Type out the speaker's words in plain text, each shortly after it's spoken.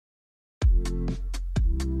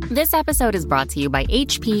This episode is brought to you by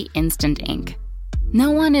HP Instant Ink.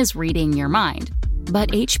 No one is reading your mind, but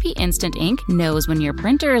HP Instant Ink knows when your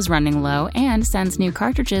printer is running low and sends new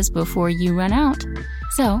cartridges before you run out.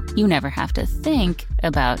 So you never have to think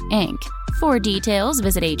about ink. For details,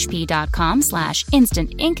 visit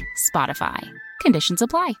hp.com/instant ink Spotify. Conditions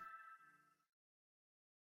apply.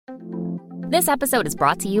 This episode is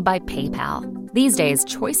brought to you by PayPal. These days,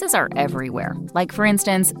 choices are everywhere. Like, for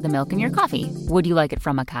instance, the milk in your coffee. Would you like it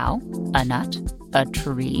from a cow, a nut, a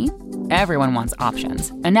tree? Everyone wants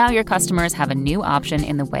options. And now your customers have a new option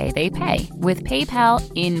in the way they pay with PayPal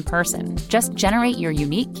in person. Just generate your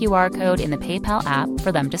unique QR code in the PayPal app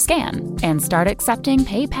for them to scan and start accepting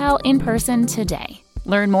PayPal in person today.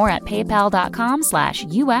 Learn more at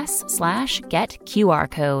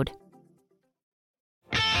paypal.com/US/getQRcode.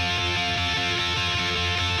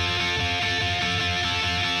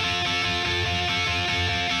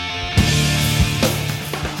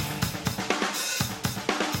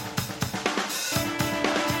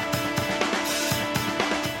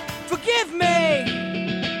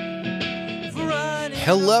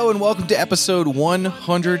 Hello and welcome to episode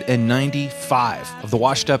 195 of the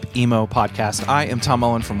Washed Up Emo podcast. I am Tom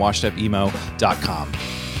Mullen from washedupemo.com.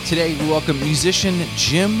 Today we welcome musician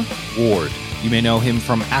Jim Ward. You may know him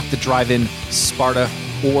from At the Drive-In, Sparta,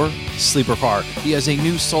 or Sleepercar. He has a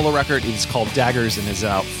new solo record. It's called Daggers and is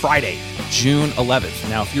out Friday, June 11th.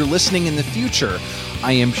 Now, if you're listening in the future,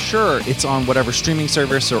 I am sure it's on whatever streaming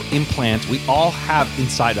service or implant we all have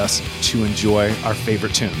inside us to enjoy our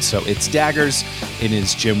favorite tunes. So it's Daggers, it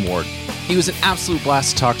is Jim Ward. He was an absolute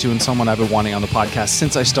blast to talk to and someone I've been wanting on the podcast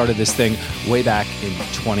since I started this thing way back in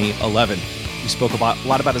 2011. We spoke a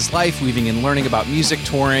lot about his life, weaving in learning about music,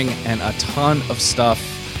 touring, and a ton of stuff.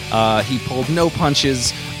 He pulled no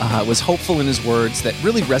punches, was hopeful in his words that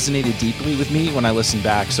really resonated deeply with me when I listened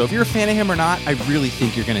back. So if you're a fan of him or not, I really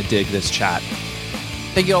think you're going to dig this chat.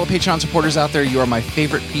 Thank you to all the Patreon supporters out there. You are my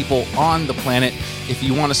favorite people on the planet. If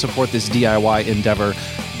you want to support this DIY endeavor,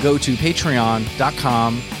 go to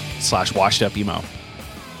patreon.com/washedupemo.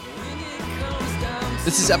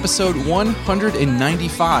 This is episode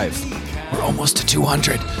 195. We're almost to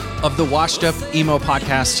 200 of the Washed Up Emo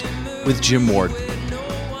podcast with Jim Ward.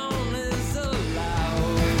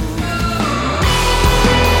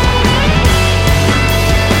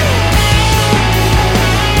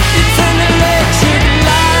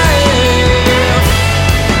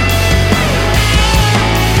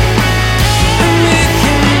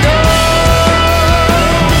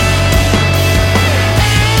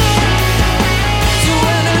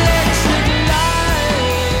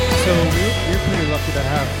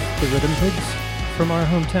 Rhythm Pigs from our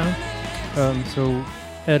hometown. So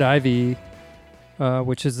Ed Ivey,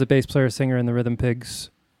 which is the bass player singer in the Rhythm Pigs,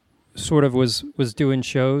 sort of was doing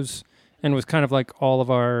shows and was kind of like all of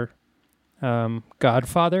our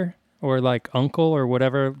godfather or like uncle or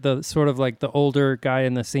whatever, the sort of like the older guy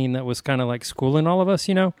in the scene that was kind of like schooling all of us,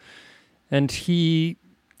 you know. And he,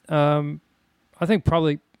 I think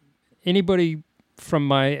probably anybody from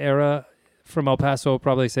my era from El Paso will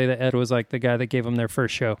probably say that Ed was like the guy that gave them their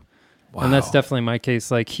first show. Wow. And that's definitely my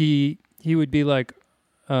case. Like he would be like,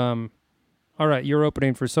 all right, you're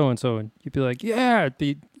opening for so-and-so. And you'd be like, yeah, it'd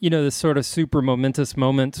be, you know, this sort of super momentous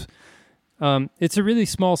moment. It's a really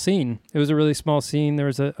small scene. It was a really small scene. There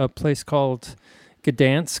was a place called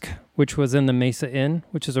Gdansk, which was in the Mesa Inn,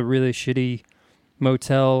 which is a really shitty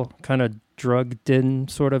motel, kind of drug den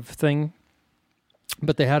sort of thing.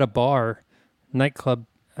 But they had a bar, nightclub,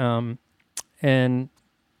 and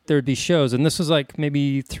there'd be shows, and this was like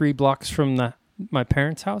maybe 3 blocks from my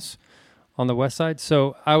parents' house on the west side.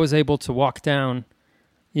 So I was able to walk down,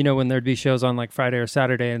 you know, when there'd be shows on like Friday or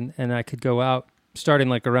Saturday, and I could go out starting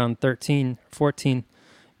like around 13, 14,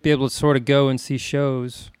 be able to sort of go and see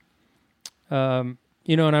shows. You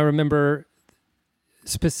know, and I remember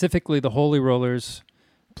specifically the Holy Rollers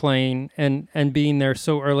playing and being there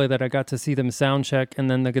so early that I got to see them sound check, and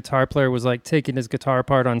then the guitar player was like taking his guitar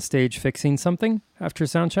apart on stage fixing something after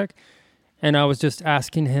sound check, and I was just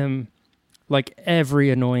asking him like every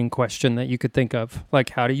annoying question that you could think of,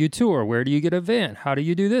 like how do you tour, where do you get a van, how do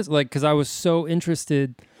you do this, like because I was so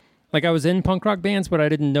interested. Like I was in punk rock bands, but I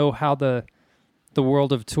didn't know how the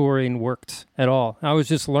world of touring worked at all. I was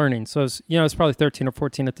just learning. So I was, you know, I was probably 13 or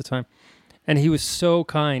 14 at the time, and he was so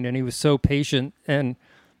kind and he was so patient, and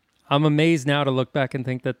I'm amazed now to look back and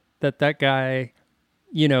think that guy,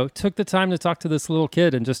 you know, took the time to talk to this little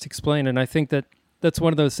kid and just explain. And I think that that's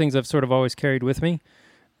one of those things I've sort of always carried with me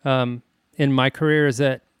in my career, is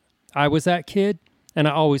that I was that kid, and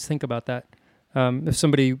I always think about that. If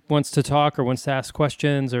somebody wants to talk or wants to ask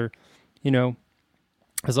questions, or, you know,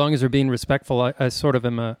 as long as they're being respectful, I sort of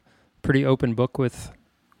am pretty open book with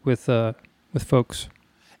folks.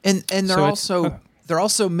 And they're So they're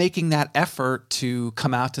also making that effort to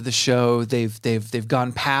come out to the show. They've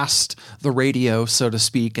gone past the radio, so to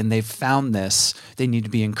speak, and they've found this. They need to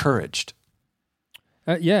be encouraged.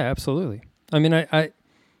 Yeah, absolutely. I mean,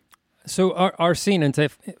 so our scene, and to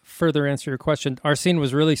further answer your question, our scene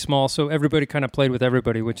was really small, so everybody kind of played with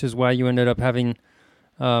everybody, which is why you ended up having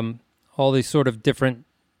all these sort of different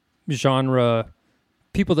genre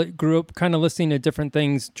people that grew up kind of listening to different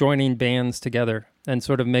things, joining bands together and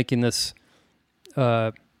sort of making this,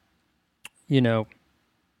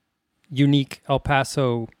 unique El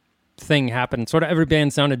Paso thing happen. Sort of every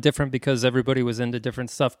band sounded different because everybody was into different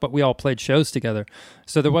stuff, but we all played shows together.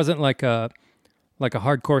 So there wasn't like a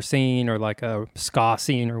hardcore scene or like a ska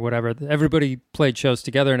scene or whatever. Everybody played shows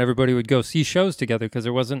together, and everybody would go see shows together because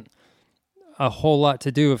there wasn't a whole lot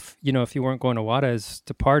to do. If you weren't going to Juarez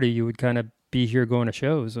to party, you would kind of be here going to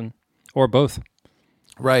shows, or both.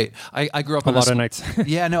 Right. I grew up a lot of nights.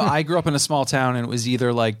 Yeah, no, I grew up in a small town, and it was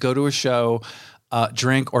either like go to a show,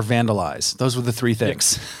 drink, or vandalize. Those were the three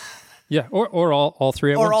things. Yeah, or all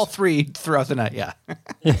three at once. Or all three throughout the night, yeah.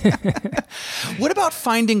 What about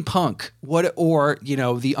finding punk?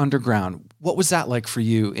 The underground? What was that like for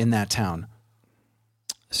you in that town?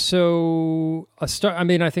 So,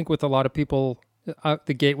 I think with a lot of people,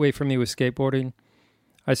 the gateway for me was skateboarding.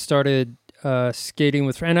 I started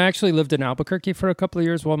skating and I actually lived in Albuquerque for a couple of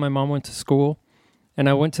years while my mom went to school. And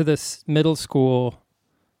I went to this middle school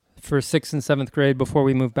for 6th and 7th grade before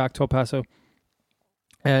we moved back to El Paso.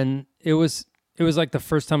 And it was like the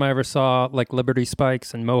first time I ever saw like Liberty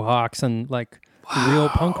Spikes and Mohawks and like real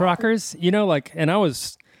punk rockers, and I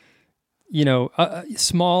was,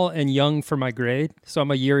 small and young for my grade. So I'm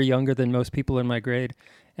a year younger than most people in my grade.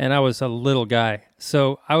 And I was a little guy.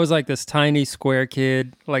 So I was like this tiny square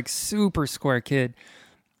kid, like super square kid,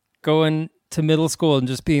 going to middle school and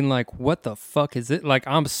just being like, what the fuck is it? Like,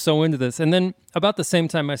 I'm so into this. And then about the same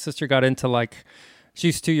time, my sister got into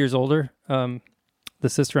she's 2 years older. The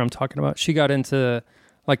sister I'm talking about, she got into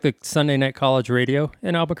like the Sunday night college radio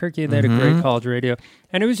in Albuquerque. They had a great college radio.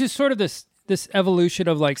 And it was just sort of this evolution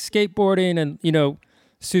of like skateboarding and,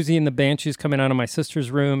 Susie and the Banshees coming out of my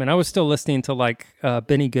sister's room. And I was still listening to like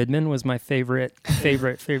Benny Goodman was my favorite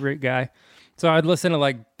guy. So I'd listen to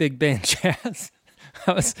like big band jazz.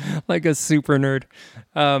 I was like a super nerd.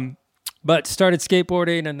 But started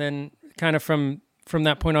skateboarding, and then kind of from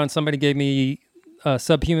that point on, somebody gave me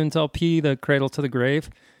Subhuman's LP, The Cradle to the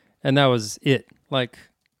Grave, and that was it. Like,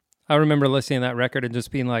 I remember listening to that record and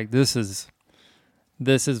just being like, this is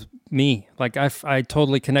me. Like, I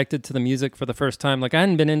totally connected to the music for the first time. Like, I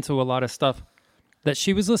hadn't been into a lot of stuff that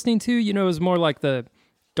she was listening to. It was more like the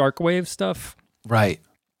dark wave stuff. Right.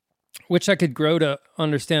 Which I could grow to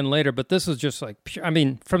understand later, but this was just like,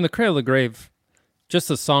 from The Cradle to the Grave, just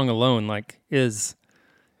the song alone, like, is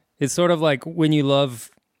sort of like when you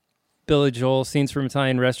love Billy Joel, Scenes from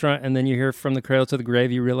Italian Restaurant, and then you hear From the Cradle to the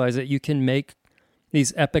Grave, you realize that you can make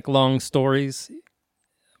these epic long stories,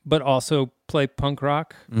 but also play punk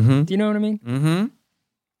rock. Mm-hmm. Do you know what I mean? Mm-hmm.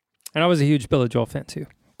 And I was a huge Billy Joel fan too,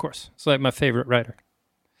 of course. It's like my favorite writer.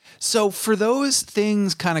 So for those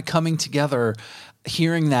things kind of coming together,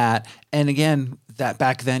 hearing that, and again, that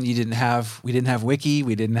back then we didn't have Wiki,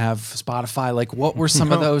 we didn't have Spotify. Like, what were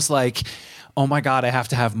some of those like, oh my God, I have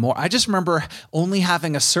to have more. I just remember only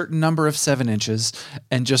having a certain number of 7 inches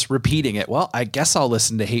and just repeating it. Well, I guess I'll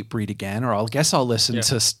listen to Hatebreed again, or I guess I'll listen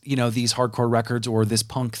to, these hardcore records or this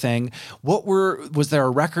punk thing. Was there a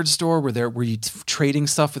record store? Were you trading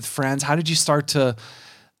stuff with friends? How did you start to,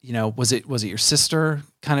 was it your sister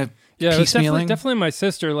kind of piecemealing? It was definitely my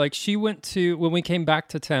sister. Like, she went to, when we came back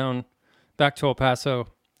to town, back to El Paso,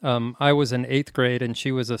 I was in 8th grade and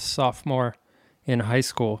she was a sophomore in high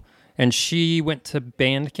school. And she went to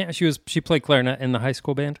band camp. She played clarinet in the high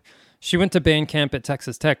school band. She went to band camp at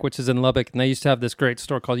Texas Tech, which is in Lubbock, and they used to have this great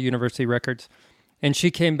store called University Records. And she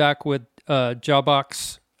came back with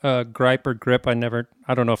Jawbox, Gripe or Grip. I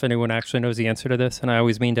don't know if anyone actually knows the answer to this, and I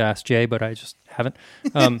always mean to ask Jay, but I just haven't.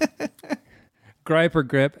 Gripe or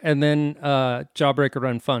Grip, and then Jawbreaker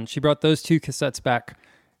Run Fun. She brought those 2 cassettes back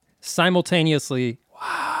simultaneously.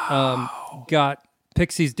 Wow. Got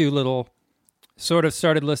Pixies Doolittle. Sort of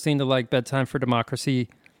started listening to like Bedtime for Democracy.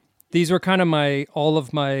 These were kind of all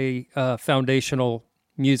of my foundational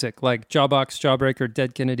music, like Jawbox, Jawbreaker,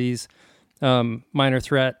 Dead Kennedys, Minor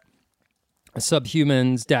Threat,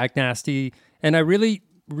 Subhumans, Dag Nasty. And I really,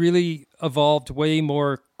 really evolved way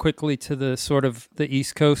more quickly to the sort of the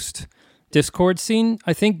East Coast Discord scene,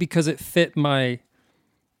 I think, because it fit my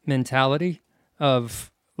mentality of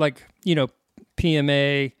like,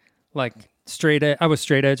 PMA, like I was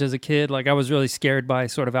straight edge as a kid. Like I was really scared by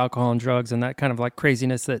sort of alcohol and drugs and that kind of like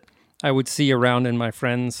craziness that I would see around in my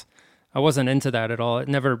friends. I wasn't into that at all. It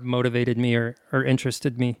never motivated me or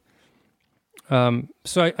interested me.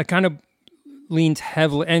 So I kind of leaned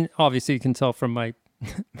heavily, and obviously you can tell from my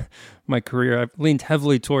my career, I've leaned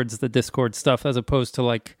heavily towards the Discord stuff as opposed to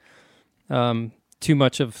like too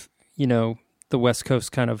much of, the West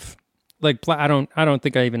Coast kind of like, I don't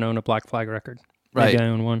think I even own a Black Flag record. Right. Maybe I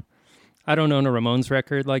own one. I don't own a Ramones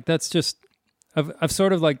record. Like that's just, I've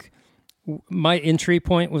sort of like, my entry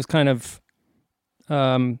point was kind of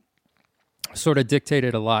sort of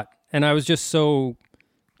dictated a lot. And I was just so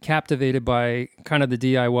captivated by kind of the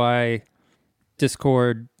DIY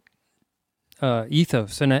Discord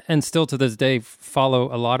ethos, and still to this day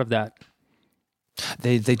follow a lot of that.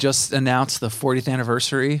 They just announced the 40th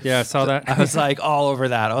anniversary. Yeah, I saw that. I was like all over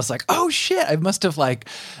that. I was like, oh shit! I must have like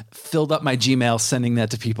filled up my Gmail sending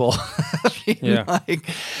that to people. Yeah.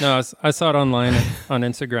 No, I saw it online on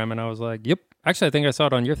Instagram, and I was like, yep. Actually, I think I saw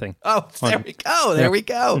it on your thing. Oh, there we go. There we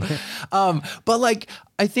go. But like,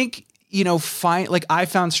 I think, I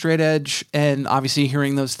found straight edge, and obviously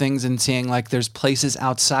hearing those things and seeing like there's places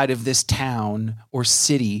outside of this town or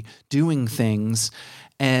city doing things.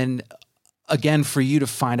 And again, for you to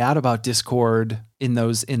find out about Discord in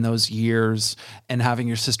those years and having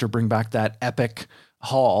your sister bring back that epic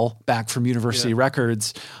haul back from University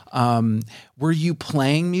Records. Were you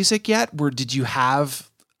playing music yet? Did you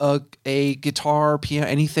have a guitar, piano,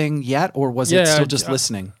 anything yet? Or was it still just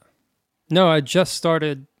listening? No, I just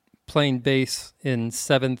started playing bass in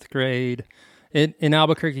 7th grade. In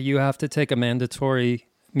Albuquerque, you have to take a mandatory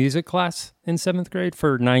music class in 7th grade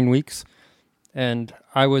for 9 weeks. And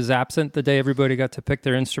I was absent the day everybody got to pick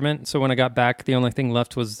their instrument. So when I got back, the only thing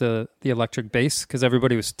left was the electric bass because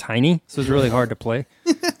everybody was tiny. So it was really hard to play.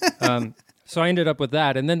 So I ended up with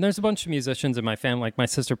that. And then there's a bunch of musicians in my family. Like my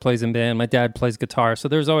sister plays in band. My dad plays guitar. So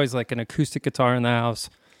there's always like an acoustic guitar in the house.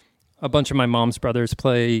 A bunch of my mom's brothers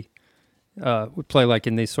would play like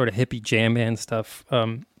in these sort of hippie jam band stuff.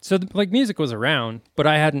 So like music was around, but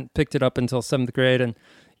I hadn't picked it up until 7th grade and,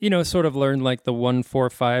 sort of learned like the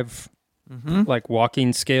 1-4-5 like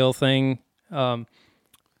walking scale thing.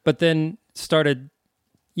 But then started,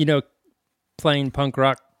 playing punk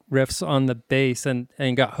rock riffs on the bass and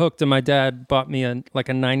got hooked. And my dad bought me a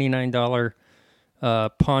 $99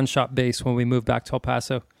 pawn shop bass when we moved back to El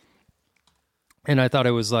Paso. And I thought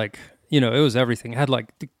it was like, it was everything. It had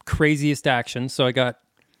like the craziest action. So I got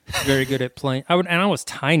very good at playing. And I was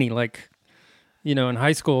tiny, like, in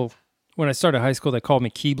high school, when I started high school, they called me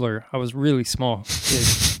Keebler. I was really small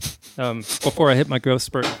before I hit my growth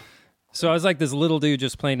spurt. So I was like this little dude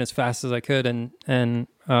just playing as fast as I could. And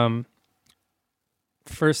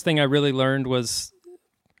first thing I really learned was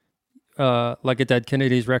like a Dead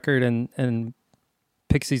Kennedys record and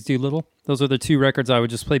Pixies Doolittle. Those are the two records I would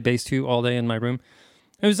just play bass to all day in my room.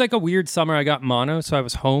 It was like a weird summer. I got mono, so I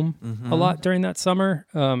was home a lot during that summer.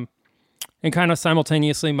 And kind of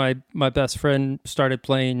simultaneously, my best friend started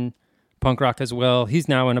playing punk rock as well. He's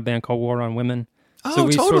now in a band called War on Women. Oh, so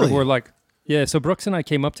we totally. sort of were like, so Brooks and I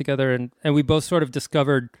came up together and we both sort of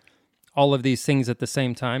discovered all of these things at the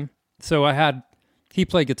same time. So he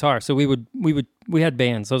played guitar. So we had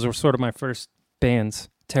bands. Those were sort of my first bands,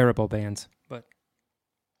 terrible bands, but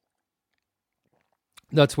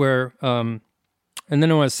that's where, and then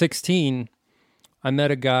when I was 16, I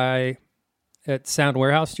met a guy at Sound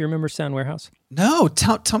Warehouse. Do you remember Sound Warehouse? No,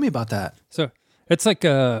 tell me about that. So it's like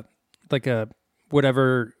a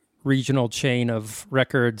whatever regional chain of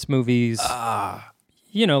records, movies.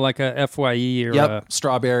 Like a FYE or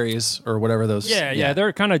Strawberries or whatever those. Yeah.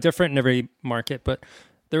 They're kind of different in every market, but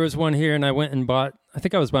there was one here, and I went and bought. I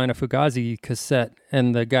think I was buying a Fugazi cassette,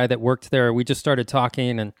 and the guy that worked there, we just started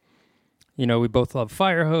talking, and we both love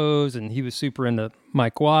Firehose, and he was super into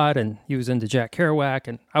Mike Watt, and he was into Jack Kerouac,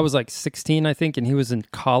 and I was like 16, I think, and he was in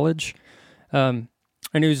college.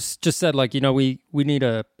 And he was just said, like, we need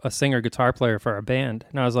a singer guitar player for our band.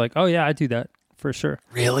 And I was like, oh, yeah, I do that for sure.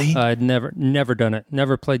 Really? I'd never done it,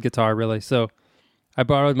 never played guitar, really. So I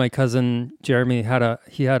borrowed my cousin Jeremy,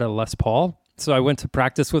 he had a Les Paul. So I went to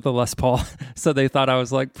practice with a Les Paul. So they thought I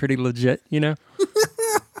was like pretty legit,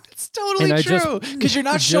 It's totally true. Because you're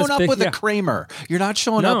not showing up with a Kramer. You're not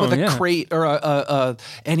showing up with a crate or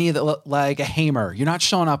any of the, like a Hamer. You're not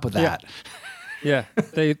showing up with that. Yeah.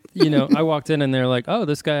 They, I walked in and they're like, oh,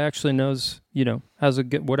 this guy actually knows, has a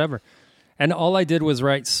good whatever. And all I did was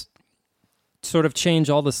sort of change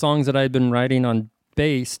all the songs that I'd been writing on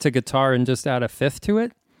bass to guitar and just add a fifth to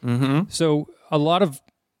it. Mm-hmm. So a lot of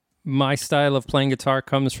my style of playing guitar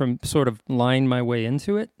comes from sort of lying my way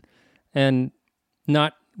into it and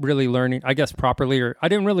not really learning, I guess, properly, or I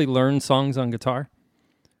didn't really learn songs on guitar.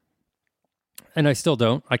 And I still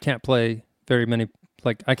don't. I can't play very many,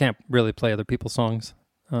 like, I can't really play other people's songs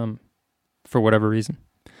for whatever reason.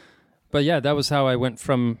 But yeah, that was how I went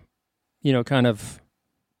from, kind of,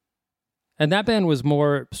 and that band was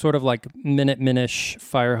more sort of like Minutemen-ish,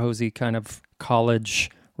 fire hosey kind of college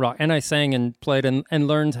rock. And I sang and played and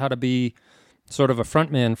learned how to be sort of a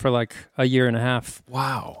frontman for like a year and a half.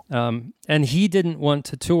 Wow. And he didn't want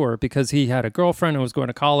to tour because he had a girlfriend and was going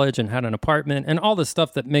to college and had an apartment and all the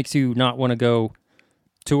stuff that makes you not want to go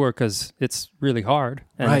tour because it's really hard.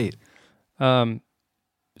 And, Right.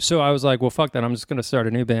 So I was like, well, fuck that. I'm just going to start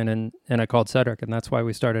a new band. And I called Cedric, and that's why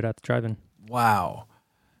we started at the drive-in. Wow.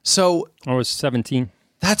 So I was 17.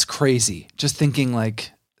 that's crazy. Just thinking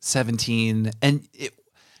like 17 and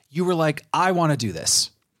you were like, I want to do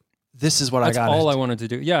this. This is what That's I got. all I wanted to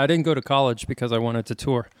do. Yeah, I didn't go to college because I wanted to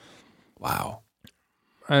tour. Wow.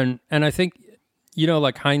 And I think,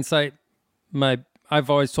 like hindsight, I've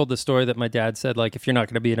always told the story that my dad said, like, if you're not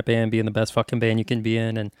going to be in a band, be in the best fucking band you can be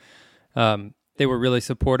in. And they were really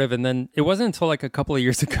supportive. And then it wasn't until like a couple of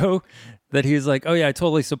years ago that he was like, oh yeah, I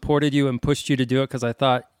totally supported you and pushed you to do it because I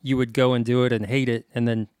thought you would go and do it and hate it and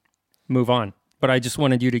then move on. But I just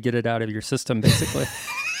wanted you to get it out of your system, basically.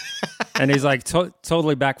 And he's like,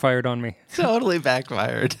 totally backfired on me. Totally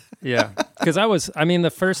backfired. Yeah. Because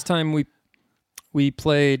the first time we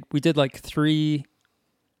played, we did like 3,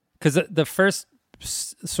 because the first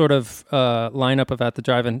sort of lineup of At the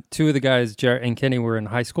Drive-In, 2 of the guys, Jarrett and Kenny, were in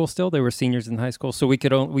high school still. They were seniors in high school. So we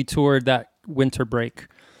toured that winter break.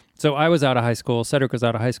 So I was out of high school. Cedric was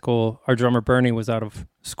out of high school. Our drummer, Bernie, was out of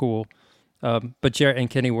school. But Jarrett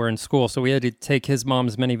and Kenny were in school. So we had to take his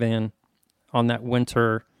mom's minivan on that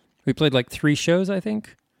winter. We played like 3 shows, I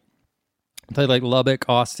think. Played like Lubbock,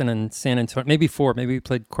 Austin, and San Antonio. Maybe 4. Maybe we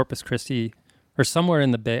played Corpus Christi or somewhere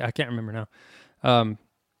in the Bay. I can't remember now.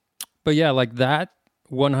 But yeah, like that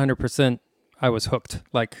 100%, I was hooked.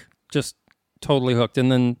 Like just totally hooked.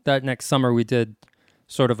 And then that next summer we did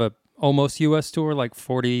sort of a almost US tour, like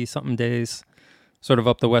 40 something days, sort of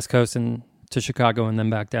up the West Coast and to Chicago and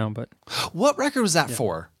then back down. But what record was that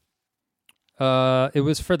for? It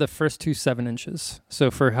was for the first 2 7-inches.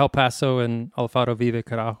 So for El Paso and Alfaro Vive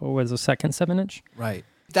Carajo was a second 7-inch. Right.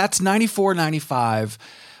 That's 94, 95.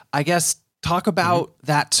 I guess talk about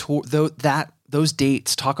that tour, those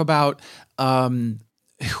dates. Talk about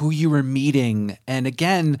who you were meeting. And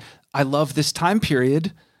again, I love this time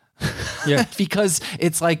period. Yeah. Because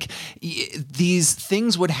it's like these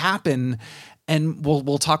things would happen. And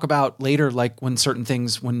we'll talk about later, like when certain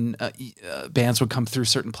things, when bands would come through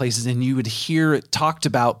certain places and you would hear it talked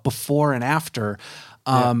about before and after.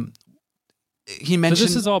 He mentioned... So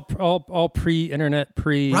this is all pre-internet,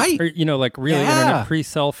 right. Or, like really internet,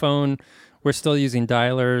 pre-cell phone. We're still using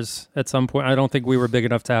dialers at some point. I don't think we were big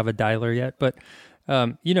enough to have a dialer yet, but,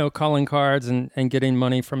 calling cards and getting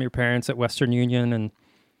money from your parents at Western Union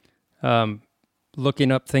and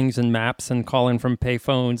looking up things in maps and calling from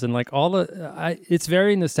payphones and like all it's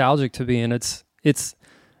very nostalgic to me. And it's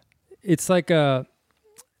like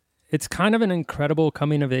it's kind of an incredible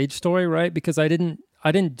coming of age story, right? Because I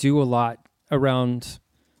didn't do a lot around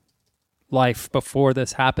life before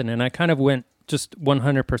this happened. And I kind of went just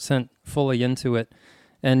 100% fully into it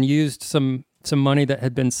and used some money that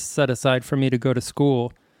had been set aside for me to go to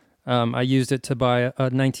school. I used it to buy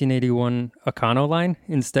a 1981 Econo line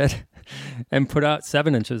instead and put out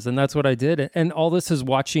 7-inches. And that's what I did. And all this is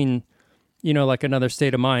watching, like Another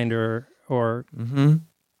State of Mind or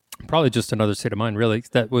probably just Another State of Mind, really,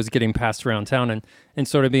 that was getting passed around town and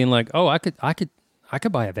sort of being like, oh, I could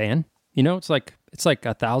buy a van. It's like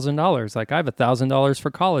 $1,000. Like I have $1,000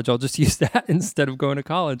 for college. I'll just use that instead of going to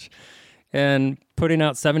college. And putting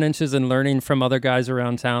out 7-inches and learning from other guys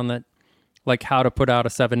around town that like how to put out a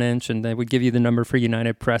 7-inch, and they would give you the number for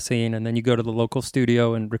United Pressing, and then you go to the local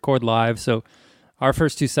studio and record live. So our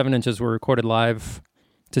first 2 7-inches were recorded live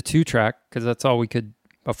to 2-track because that's all we could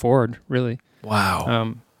afford, really.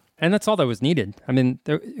 Wow. And that's all that was needed. I mean,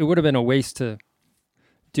 it would have been a waste to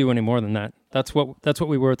do any more than that. That's what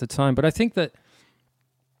we were at the time. But I think that,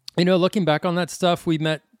 looking back on that stuff, we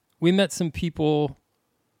met some people,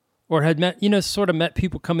 or had met, sort of met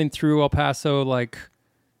people coming through El Paso, like,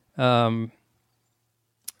 I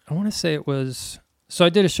want to say it was, so I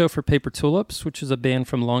did a show for Paper Tulips, which is a band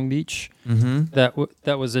from Long Beach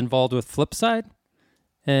that was involved with Flipside.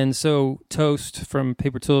 And so Toast from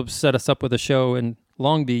Paper Tulips set us up with a show in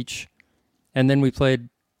Long Beach. And then we played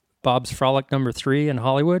Bob's Frolic number 3 in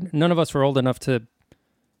Hollywood. None of us were old enough to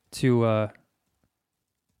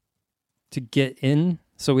get in,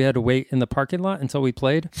 so we had to wait in the parking lot until we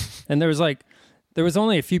played. And there was like there was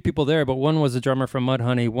only a few people there, but one was a drummer from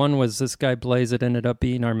Mudhoney. One was this guy Blaze that ended up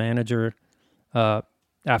being our manager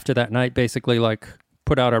after that night, basically like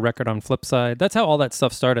put out a record on Flipside. That's how all that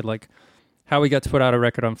stuff started. Like how we got to put out a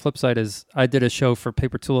record on Flipside is I did a show for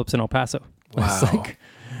Paper Tulips in El Paso. Wow.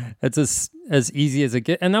 It's as easy as it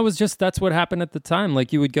gets. And that's what happened at the time.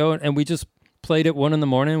 Like you would go and we just played at 1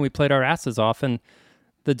 a.m. We played our asses off. And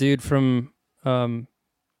the dude from, and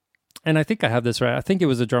I think I have this right. I think it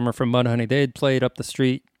was a drummer from Mudhoney. They had played up the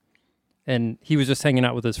street and he was just hanging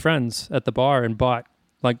out with his friends at the bar and bought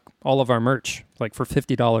like all of our merch, like for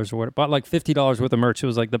 $50 or what. Bought like $50 worth of merch. It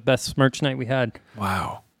was like the best merch night we had.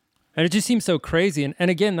 Wow. And it just seems so crazy. And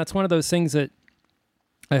again, that's one of those things that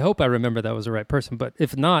I hope I remember that was the right person. But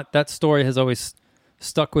if not, that story has always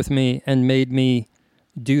stuck with me and made me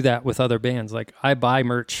do that with other bands. Like I buy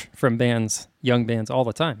merch from bands, young bands all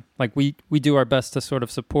the time. Like we do our best to sort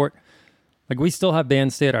of support. Like we still have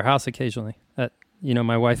bands stay at our house occasionally.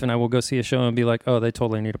 My wife and I will go see a show and be like, oh, they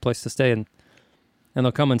totally need a place to stay. And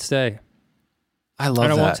they'll come and stay. I love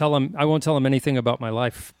that. I won't tell them anything about my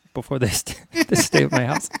life before they stay at my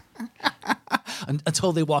house.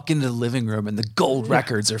 Until they walk into the living room and the gold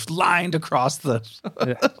records are lined across the...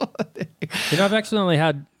 Yeah. I've actually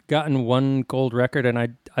only gotten one gold record and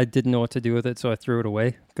I didn't know what to do with it, so I threw it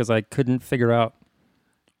away because I couldn't figure out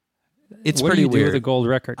it's what pretty do you weird. do with a gold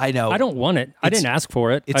record. I know. I don't want it. I didn't ask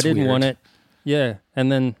for it. I didn't weird. want it. Yeah.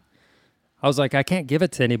 And then I was like, I can't give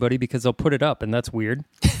it to anybody because they'll put it up and that's weird.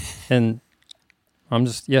 And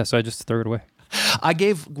so I just threw it away. I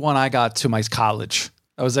gave one I got to my college.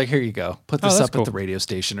 I was like, here you go. Put this up cool. at the radio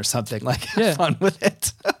station or something. Like, have fun with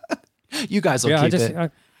it. You guys will keep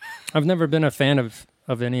it. I've never been a fan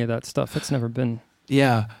of any of that stuff. It's never been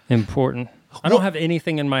important. I Well, don't have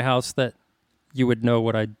anything in my house that you would know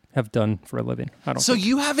what I have done for a living. I don't. So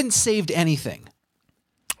you haven't saved anything?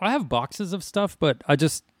 I have boxes of stuff, but I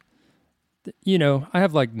just, I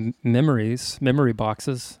have like memory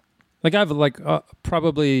boxes. Like I have like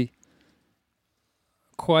probably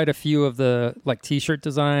quite a few of the like t-shirt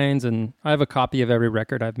designs, and I have a copy of every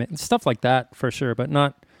record I've made, stuff like that for sure, but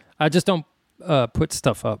I just don't put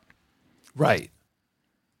stuff up. Right.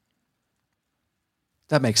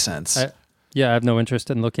 That makes sense. I have no interest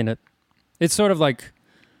in looking at. It's sort of like,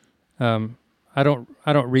 I don't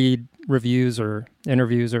read reviews or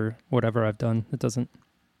interviews or whatever I've done.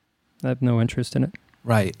 I have no interest in it.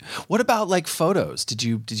 Right. What about like photos?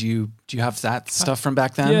 Do you have that stuff from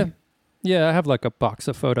back then? Yeah. I have like a box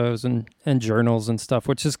of photos and journals and stuff,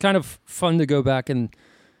 which is kind of fun to go back and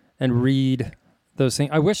read those things.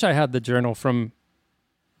 I wish I had the journal from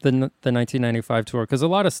the 1995 tour because a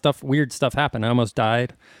lot of weird stuff happened. I almost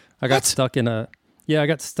died. I got stuck in I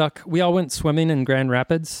got stuck. We all went swimming in Grand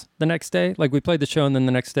Rapids the next day. Like we played the show and then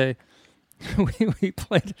the next day we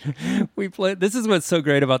played. This is what's so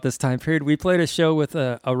great about this time period. We played a show with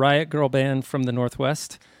a Riot Girl band from the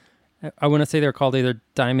Northwest. I want to say they're called either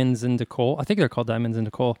Diamonds into Coal. I think they're called Diamonds into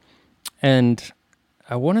Coal. And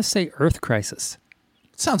I want to say Earth Crisis.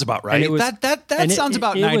 Sounds about right. That sounds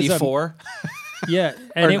about 94. Yeah,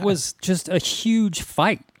 and it was just a huge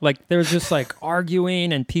fight. Like there was just like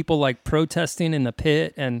arguing and people like protesting in the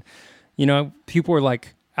pit, and people were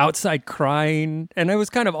like outside crying, and it was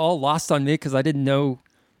kind of all lost on me because I didn't know,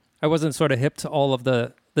 I wasn't sort of hip to all of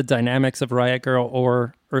the dynamics of Riot Girl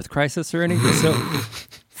or Earth Crisis or anything. So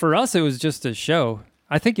for us, it was just a show.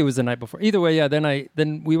 I think it was the night before. Either way, yeah.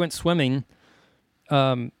 Then we went swimming,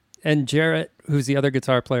 and Jarrett, who's the other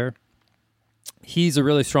guitar player, he's a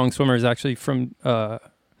really strong swimmer. He's actually from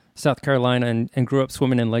South Carolina and grew up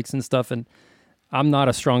swimming in lakes and stuff. And I'm not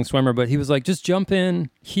a strong swimmer, but he was like, just jump in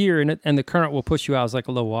here and the current will push you out. It's like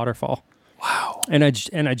a little waterfall. Wow. And I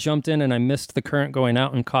jumped in and I missed the current going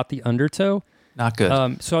out and caught the undertow. Not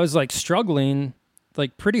good. So I was like struggling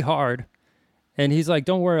like pretty hard. And he's like,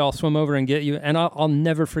 don't worry, I'll swim over and get you. And I'll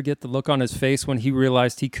never forget the look on his face when he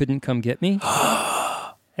realized he couldn't come get me.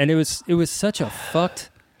 And it was such a fucked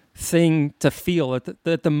thing to feel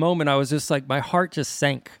at the moment. I was just like, my heart just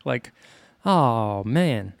sank. Like, oh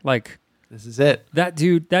man, like this is it. That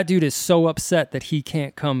dude is so upset that he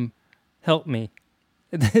can't come help me.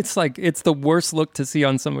 It's like it's the worst look to see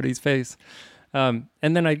on somebody's face. And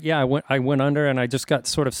then I went under and I just got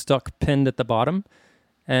sort of stuck pinned at the bottom,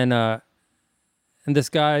 and this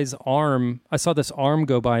guy's arm, I saw this arm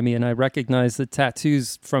go by me and I recognized the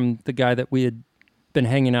tattoos from the guy that we had been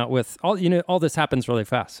hanging out with. All this happens really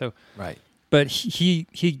fast. So right. But he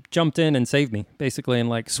jumped in and saved me basically and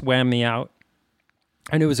like swam me out.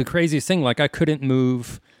 And it was the craziest thing. Like I couldn't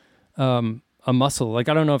move a muscle. Like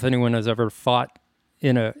I don't know if anyone has ever fought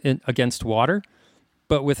against water,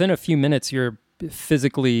 but within a few minutes you're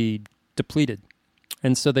physically depleted.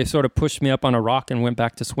 And so they sort of pushed me up on a rock and went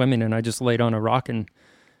back to swimming, and I just laid on a rock and,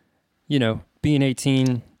 being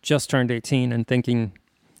 18, just turned 18 and thinking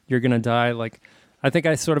you're going to die. Like, I think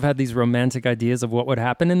I sort of had these romantic ideas of what would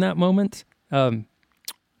happen in that moment.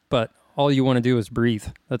 But all you want to do is breathe.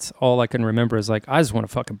 That's all I can remember is like, I just want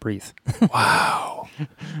to fucking breathe. Wow.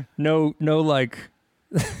 No, like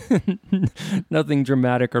nothing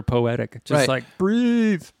dramatic or poetic. Just like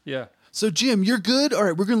breathe. Yeah. So Jim, you're good. All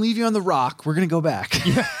right, we're going to leave you on the rock. We're going to go back.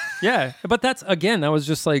 Yeah. But that was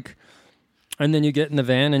just like, and then you get in the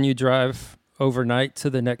van and you drive overnight to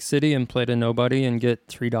the next city and play to nobody and get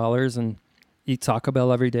 $3 and eat Taco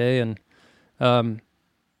Bell every day. And, I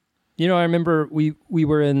remember we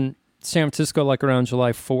were in San Francisco like around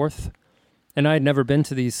July 4th, and I had never been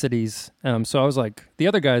to these cities. So I was like, the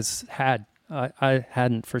other guys had, I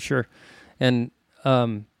hadn't for sure. And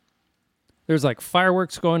there's like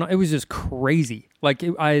fireworks going on. It was just crazy. Like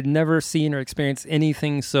I had never seen or experienced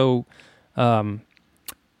anything so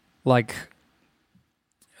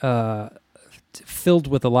filled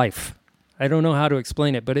with a life. I don't know how to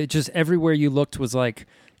explain it, but it just everywhere you looked was like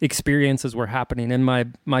experiences were happening, and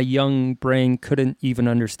my young brain couldn't even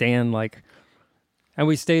understand. Like, and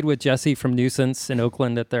we stayed with Jesse from Nuisance in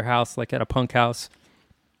Oakland at their house, like at a punk house,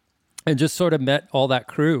 and just sort of met all that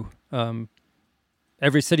crew.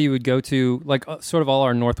 Every city we would go to, like sort of all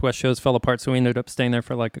our Northwest shows fell apart, so we ended up staying there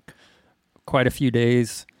for like quite a few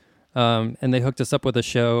days, and they hooked us up with a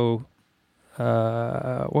show.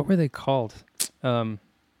 What were they called? I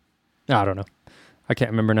don't know. I can't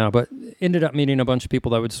remember now, but ended up meeting a bunch of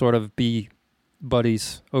people that would sort of be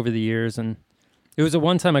buddies over the years. And it was a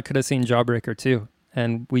one time I could have seen Jawbreaker too.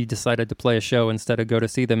 And we decided to play a show instead of go to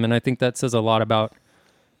see them. And I think that says a lot about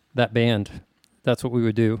that band. That's what we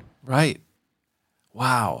would do. Right.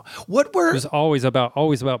 Wow. It was always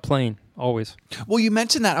about playing. Always. Well, you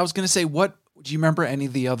mentioned that. I was going to say, do you remember any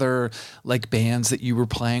of the other like bands that you were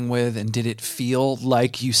playing with, and did it feel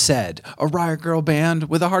like you said a Riot Girl band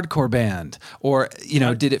with a hardcore band, or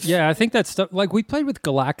did it? Yeah, I think that's stuff. Like we played with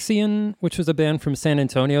Galaxian, which was a band from San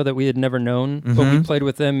Antonio that we had never known, but we played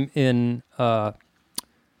with them in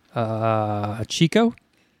Chico.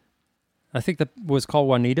 I think that was called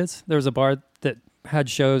Juanita's. There was a bar that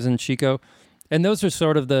had shows in Chico, and those are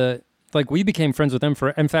sort of we became friends with them.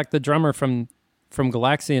 In fact, the drummer from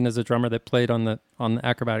Galaxian is a drummer that played on the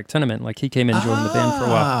Acrobatic Tenement. Like he came and joined the band for a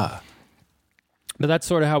while. But that's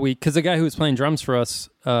sort of how because the guy who was playing drums for us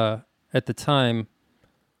at the time,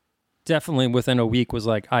 definitely within a week was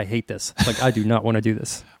like, I hate this. Like, I do not want to do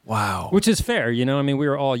this. Wow. Which is fair, I mean, we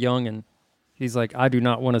were all young, and he's like, I do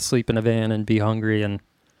not want to sleep in a van and be hungry and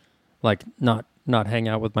like not hang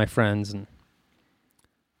out with my friends and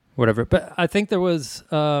whatever. But I think there's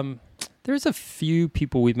a few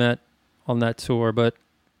people we met on that tour, but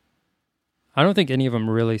I don't think any of them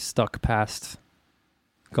really stuck past.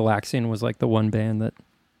 Galaxian was like the one band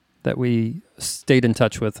that we stayed in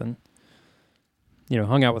touch with and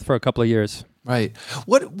hung out with for a couple of years. Right.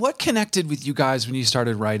 What connected with you guys when you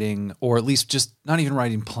started writing, or at least just not even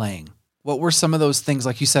writing, playing? What were some of those things,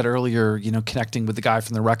 like you said earlier, connecting with the guy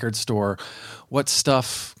from the record store? What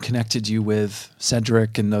stuff connected you with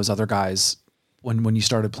Cedric and those other guys when you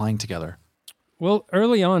started playing together? Well,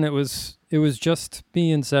 early on, it was just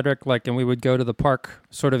me and Cedric, and we would go to the park,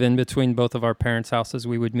 sort of in between both of our parents' houses.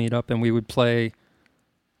 We would meet up and we would play,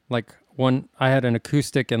 I had an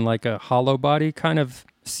acoustic and like a hollow body kind of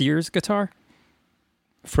Sears guitar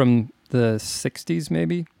from the 60s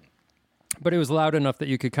maybe. But it was loud enough that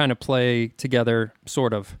you could kind of play together,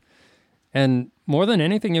 sort of. And more than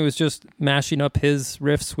anything, it was just mashing up his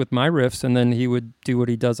riffs with my riffs, and then he would do what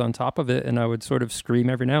he does on top of it, and I would sort of scream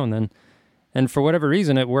every now and then. And for whatever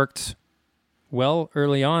reason, it worked well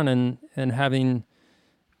early on, and having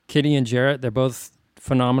Kitty and Jarrett, they're both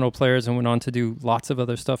phenomenal players and went on to do lots of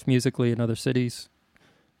other stuff musically in other cities.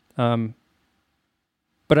 But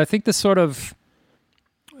I think this sort of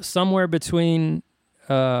somewhere between,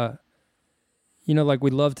 we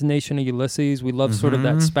loved Nation of Ulysses. We loved sort of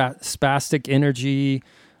that spastic energy,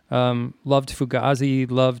 loved Fugazi,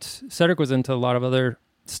 Cedric was into a lot of other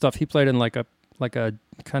stuff. He played in like a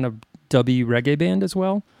kind of dubby reggae band as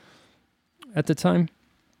well at the time.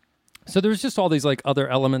 So there was just all these like other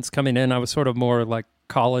elements coming in. I was sort of more like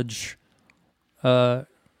college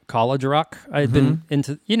rock. I had been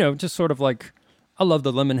into, just sort of like, I love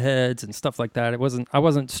the Lemonheads and stuff like that. I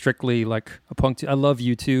wasn't strictly like a punk. I love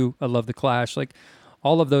U2. I love the Clash. Like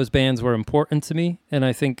all of those bands were important to me. And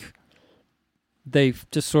I think they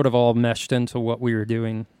just sort of all meshed into what we were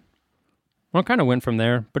doing. Well, it kind of went from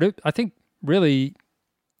there, but I think really,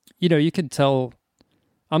 you could tell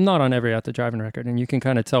I'm not on every At the Drive-In record, and you can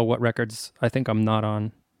kind of tell what records I think I'm not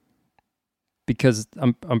on, because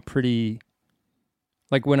I'm pretty,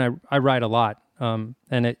 like, when I write a lot, and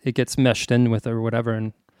it gets meshed in with or whatever,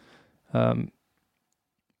 and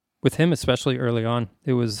with him, especially early on,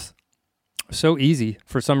 it was so easy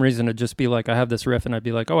for some reason to just be like, I have this riff, and I'd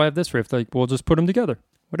be like, oh, I have this riff, like, we'll just put them together.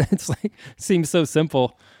 But it's like, it seems so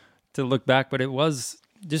simple to look back, but it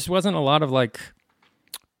just wasn't a lot of like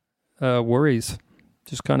worries.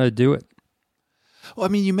 Just kind of do it. Well, I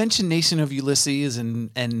mean, you mentioned Nation of Ulysses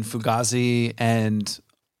and Fugazi, and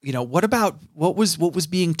what was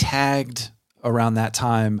being tagged around that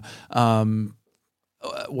time?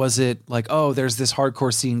 Was it like, oh, there's this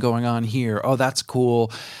hardcore scene going on here? Oh, that's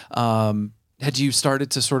cool. Had you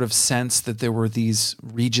started to sort of sense that there were these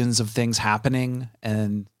regions of things happening,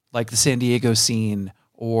 and like the San Diego scene,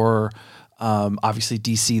 or obviously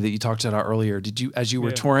DC that you talked about earlier? Did you, as you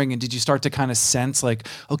were touring, and did you start to kind of sense like,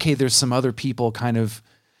 okay, there's some other people kind of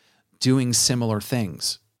doing similar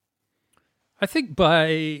things? I think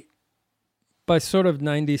by sort of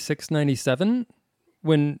 96, 97,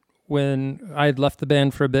 when I had left the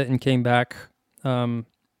band for a bit and came back, in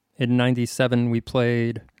 97,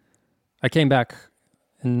 I came back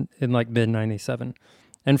in like mid 97.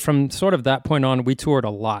 And from sort of that point on, we toured a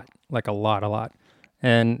lot.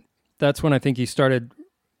 And that's when I think you started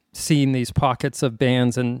seeing these pockets of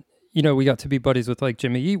bands, and, we got to be buddies with like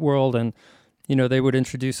Jimmy Eat World, and, they would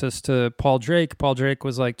introduce us to Paul Drake. Paul Drake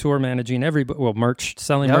was like tour managing everybody,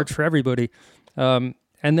 selling merch for everybody. And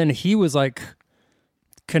then he was like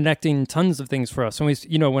connecting tons of things for us. And we,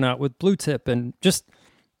 went out with Blue Tip, and just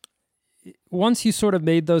once you sort of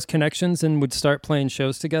made those connections and would start playing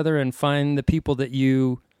shows together and find the people that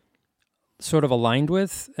you sort of aligned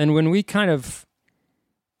with. And when we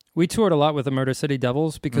toured a lot with the Murder City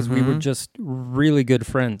Devils because we were just really good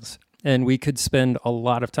friends, and we could spend a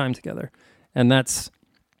lot of time together. And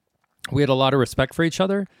we had a lot of respect for each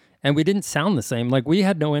other, and we didn't sound the same. Like, we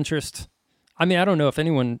had no interest. I mean, I don't know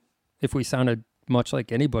if we sounded much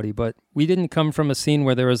like anybody, but we didn't come from a scene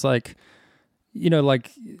where there was like,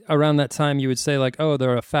 like around that time you would say like, oh,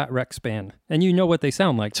 they're a Fat Rex band, and what they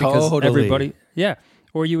sound like because everybody,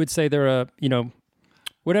 or you would say they're a,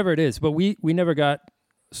 whatever it is. But we never got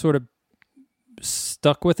sort of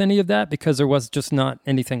stuck with any of that because there was just not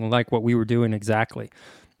anything like what we were doing exactly.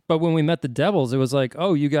 But when we met the Devils, it was like,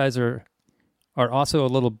 oh, you guys are also a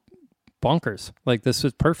little bonkers. Like, this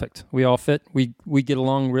is perfect. We all fit. We get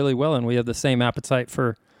along really well, and we have the same appetite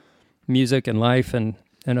for music and life and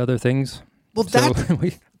other things. Well,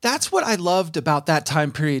 that's what I loved about that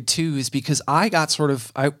time period too, is because I got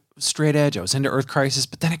straight edge. I was into Earth Crisis,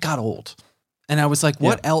 but then it got old. And I was like,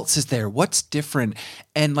 what else is there? What's different?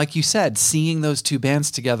 And like you said, seeing those two bands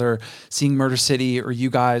together, seeing Murder City or you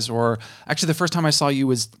guys, or actually the first time I saw you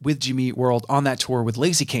was with Jimmy Eat World on that tour with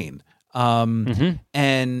Lazy Kane, and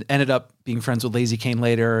ended up being friends with Lazy Kane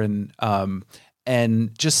later.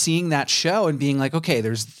 And just seeing that show and being like, okay,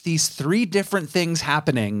 there's these three different things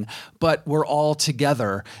happening, but we're all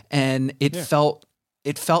together. And it felt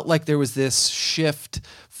like there was this shift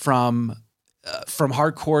from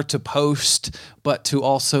hardcore to post, but to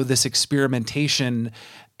also this experimentation.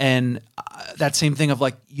 And that same thing of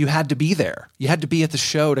like, you had to be there. You had to be at the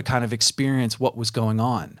show to kind of experience what was going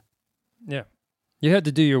on. Yeah. You had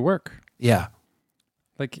to do your work. Yeah.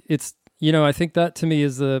 Like, it's, I think that to me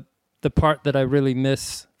is the part that I really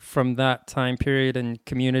miss from that time period and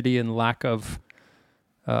community and lack of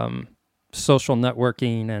social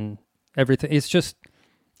networking and everything. It's just,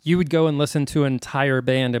 you would go and listen to an entire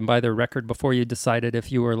band and buy their record before you decided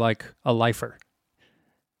if you were like a lifer.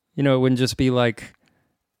 It wouldn't just be like,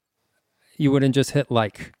 you wouldn't just hit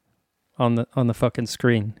like on the fucking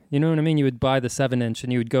screen. You know what I mean? You would buy the 7-inch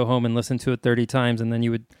and you would go home and listen to it 30 times, and then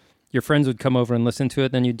your friends would come over and listen to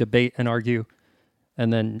it, then you'd debate and argue,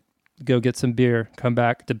 and then go get some beer, come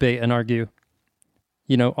back, debate and argue.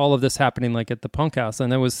 All of this happening like at the Punk House.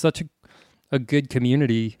 And it was such a good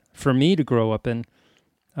community for me to grow up in,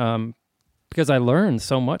 because I learned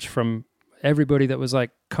so much from everybody that was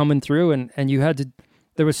like coming through, and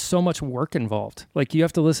there was so much work involved. Like, you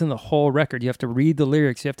have to listen to the whole record. You have to read the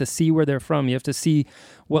lyrics. You have to see where they're from. You have to see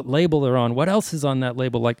what label they're on. What else is on that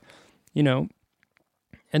label? Like, and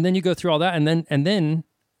then you go through all that, and then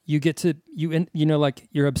you get to, like,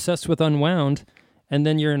 you're obsessed with Unwound, and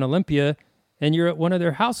then you're in Olympia, and you're at one of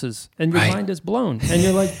their houses, and your mind is blown, and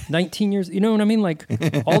you're like 19 years, you know what I mean? Like,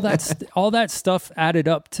 all that stuff added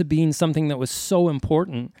up to being something that was so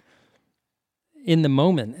important in the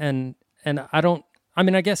moment. And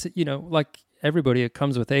I guess, like everybody, it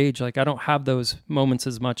comes with age. Like, I don't have those moments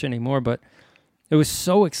as much anymore, but it was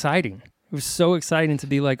so exciting. It was so exciting to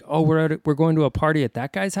be like, oh, we're going to a party at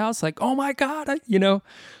that guy's house. Like, oh my God,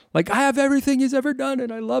 like I have everything he's ever done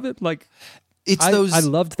and I love it. Like I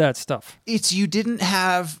loved that stuff. It's you didn't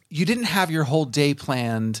have your whole day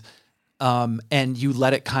planned, and you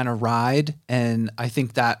let it kind of ride. And I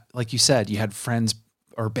think that, like you said, you had friends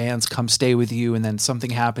or bands come stay with you, and then something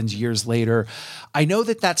happens years later. I know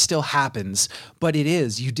that still happens, but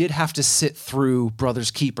you did have to sit through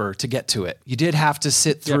Brothers Keeper to get to it. You did have to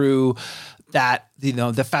sit through that,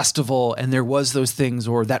 the festival, and there was those things,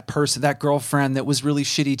 or that person, that girlfriend that was really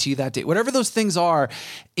shitty to you that day, whatever those things are.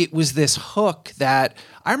 It was this hook that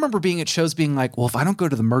I remember being at shows being like, well, if I don't go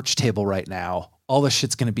to the merch table right now, all this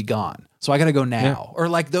shit's going to be gone. So I got to go now. Or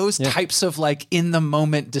like those types of like in the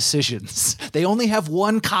moment decisions. They only have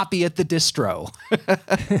one copy at the distro.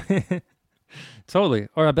 Totally.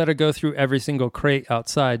 Or I better go through every single crate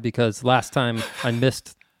outside because last time I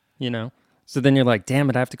missed, So then you're like, damn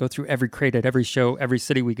it, I have to go through every crate at every show, every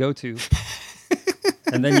city we go to.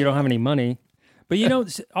 And then you don't have any money. But,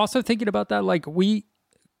 also thinking about that, like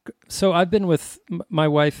so I've been with my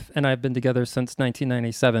wife and I've been together since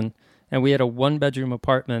 1997. And we had a 1-bedroom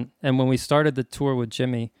apartment. And when we started the tour with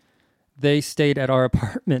Jimmy, they stayed at our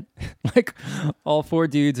apartment. Like all 4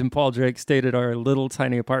 dudes and Paul Drake stayed at our little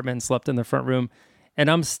tiny apartment and slept in the front room.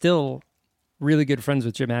 And I'm still really good friends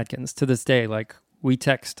with Jim Adkins to this day. Like we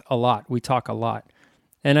text a lot. We talk a lot.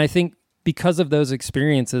 And I think because of those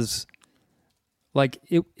experiences, like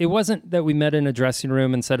it wasn't that we met in a dressing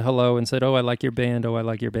room and said hello and said, oh, I like your band. Oh, I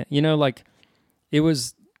like your band. Like it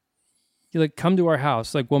was like, come to our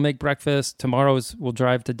house. Like we'll make breakfast. Tomorrow's we'll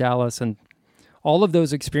drive to Dallas. And all of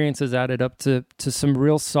those experiences added up to some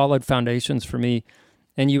real solid foundations for me.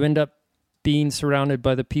 And you end up being surrounded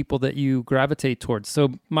by the people that you gravitate towards.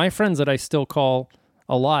 So my friends that I still call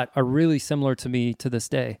a lot are really similar to me to this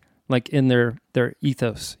day, like in their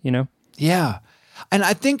ethos, Yeah. And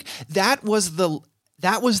I think that was the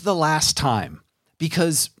last time,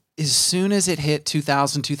 because as soon as it hit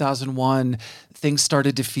 2000, 2001, things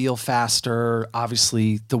started to feel faster.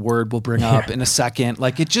 Obviously, the word we'll bring up in a second.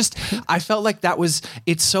 Like I felt like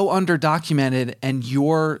it's so underdocumented, and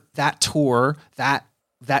that tour,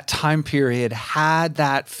 that time period had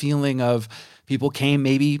that feeling of people came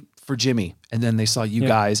maybe for Jimmy, and then they saw you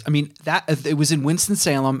guys. I mean, it was in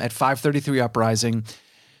Winston-Salem at 533 Uprising.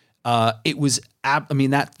 It was,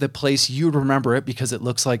 the place, you'd remember it because it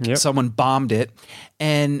looks like someone bombed it.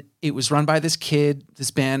 And it was run by this kid,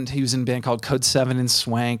 this band. He was in a band called Code 7 and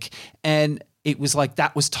Swank. And it was like,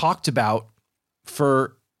 that was talked about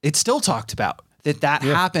it's still talked about that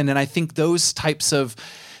happened. And I think those types of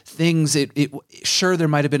things, sure, there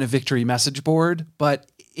might've been a victory message board, but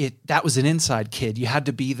that was an inside kid. You had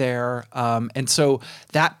to be there. And so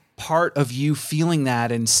that part of you feeling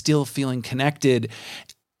that and still feeling connected,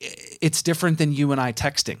 it's different than you and I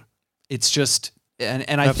texting. It's just,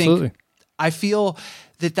 and I Absolutely. think, I feel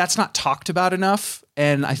that that's not talked about enough.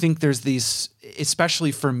 And I think there's these,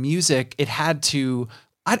 especially for music,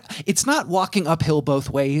 it's not walking uphill both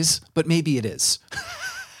ways, but maybe it is.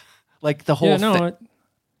 Like the whole thing.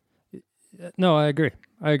 No, I agree.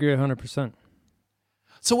 I agree 100%.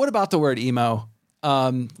 So what about the word emo?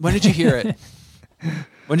 When did you hear it?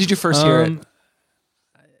 When did you first hear it?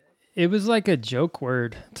 It was like a joke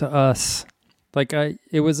word to us. Like we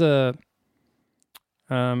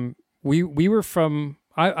were from,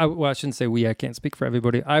 well, I shouldn't say we, I can't speak for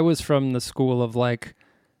everybody. I was from the school of like,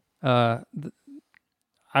 I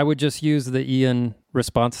would just use the Ian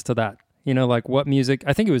response to that. Like what music,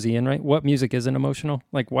 I think it was Ian, right? What music isn't emotional?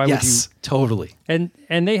 Like why would you? Yes, totally. And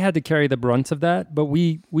they had to carry the brunt of that, but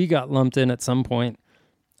we got lumped in at some point.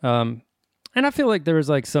 And I feel like there was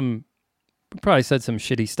like probably said some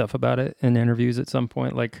shitty stuff about it in interviews at some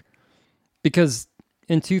point, like because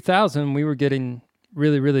in 2000 we were getting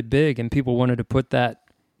really, really big and people wanted to put that.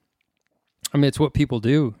 I mean, it's what people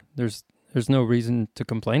do. There's no reason to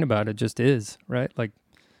complain about it. It just is, right? Like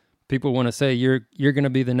people want to say you're going to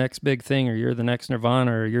be the next big thing, or you're the next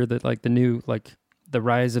Nirvana, or you're the new, like the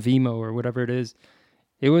rise of emo or whatever it is.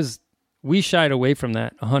 We shied away from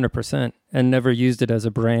that 100% and never used it as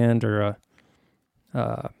a brand or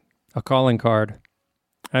a calling card.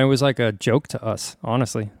 And it was like a joke to us,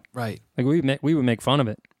 honestly. Right. Like we would make fun of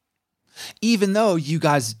it. Even though you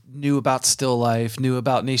guys knew about Still Life, knew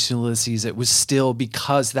about Nation of Ulysses, it was still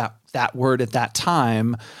because that word at that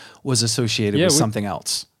time was associated with something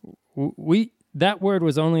else. That word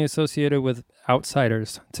was only associated with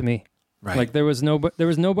outsiders to me. Right. Like there was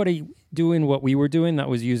nobody doing what we were doing that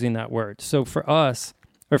was using that word. So for us,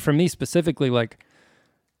 or for me specifically, like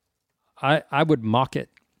I would mock it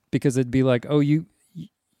because it'd be like, oh, you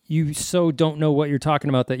you so don't know what you're talking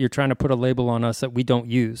about that you're trying to put a label on us that we don't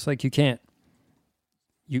use. Like, you can't.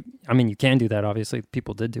 You can do that. Obviously,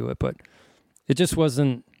 people did do it, but it just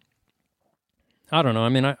wasn't. I don't know. I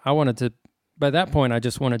mean, I wanted to. By that point, I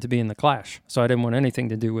just wanted to be in the Clash, so I didn't want anything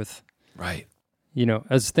to do with. Right.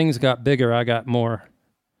 As things got bigger, I got more.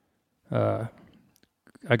 I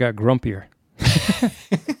got grumpier.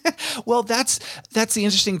 Well, that's the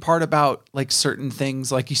interesting part about like certain things.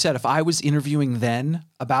 Like you said, if I was interviewing then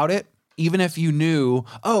about it, even if you knew,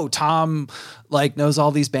 oh, Tom like knows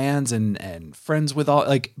all these bands and friends with all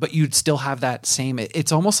like, but you'd still have that same.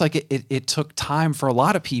 It's almost like it took time for a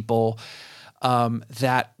lot of people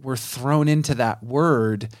that were thrown into that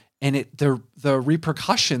word, and the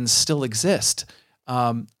repercussions still exist.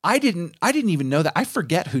 I didn't even know that. I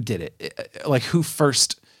forget who did it, like who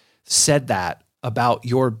first said that about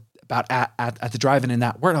at the drive-in in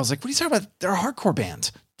that word. I was like, what are you talking about? They're a hardcore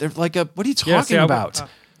band. They're like what are you talking about?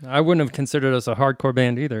 I wouldn't have considered us a hardcore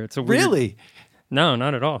band either. It's a weird, really? No,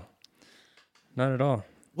 not at all. Not at all.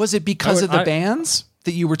 Was it because of the bands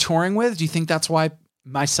that you were touring with? Do you think that's why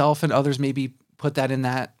myself and others maybe put that in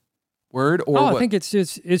that word? Or I think it's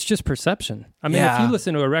just perception. I mean, if you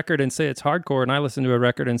listen to a record and say it's hardcore, and I listen to a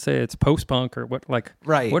record and say it's post-punk or what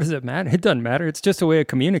does it matter? It doesn't matter. It's just a way of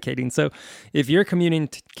communicating. So if you're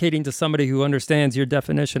communicating to somebody who understands your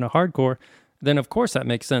definition of hardcore, then of course that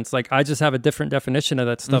makes sense. Like, I just have a different definition of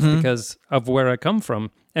that stuff because of where I come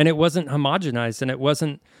from. And it wasn't homogenized, and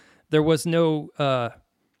there was no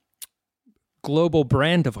global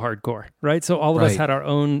brand of hardcore, right? So all of us had our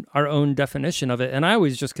own definition of it, and I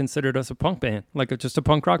always just considered us a punk band, like just a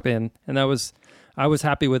punk rock band, and I was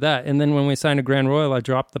happy with that. And then when we signed to Grand Royal, I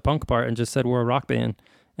dropped the punk part and just said we're a rock band,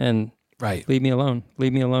 and leave me alone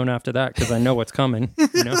after that, because I know what's coming.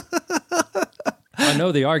 I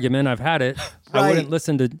know the argument. I've had it. I wouldn't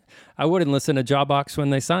listen to Jawbox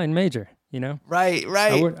when they signed Major. Right.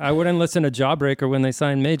 I wouldn't listen to Jawbreaker when they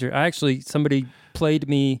signed Major. Somebody played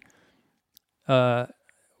me.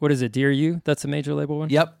 What is it? Dear You? That's a Major label one?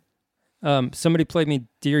 Yep. Somebody played me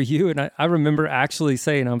Dear You, and I remember actually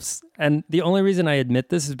saying, and the only reason I admit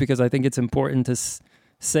this is because I think it's important to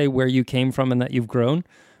say where you came from and that you've grown.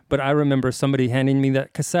 But I remember somebody handing me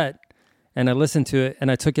that cassette, and I listened to it, and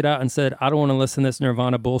I took it out and said, I don't want to listen to this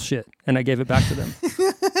Nirvana bullshit. And I gave it back to them.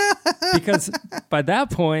 Because by that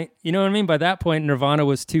point, you know what I mean? By that point, Nirvana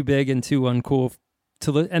was too big and too uncool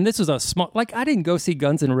and this was a small, like, I didn't go see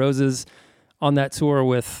Guns N' Roses on that tour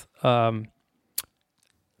with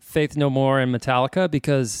Faith No More and Metallica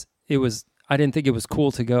because I didn't think it was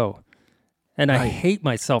cool to go. And I hate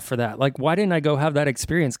myself for that. Like, why didn't I go have that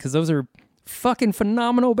experience? Because those are fucking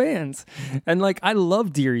phenomenal bands. And like, I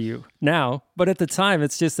love Dear You now, but at the time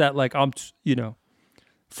it's just that like,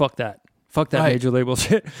 fuck that major label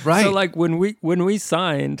shit. Right. So like when we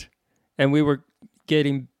signed and we were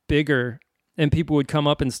getting bigger and people would come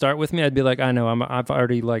up and start with me, I'd be like, I know,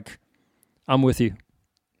 I'm with you.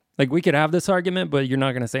 Like, we could have this argument, but you're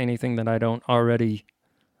not going to say anything that I don't already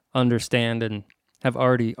understand and have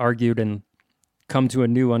already argued and come to a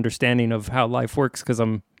new understanding of how life works because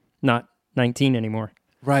I'm not 19 anymore.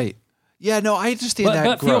 Right. Yeah, no, I understand that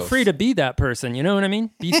But growth. feel free to be that person, you know what I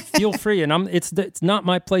mean? Feel free, and it's not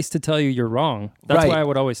my place to tell you you're wrong. That's why I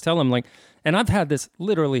would always tell them, like, and I've had this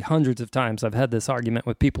literally hundreds of times. I've had this argument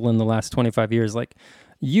with people in the last 25 years, like,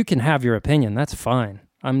 you can have your opinion, that's fine.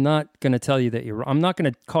 I'm not going to tell you that you're wrong. I'm not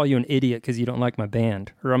going to call you an idiot because you don't like my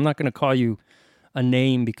band, or I'm not going to call you a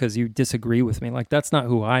name because you disagree with me. Like, that's not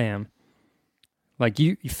who I am. Like,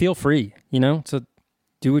 you feel free, so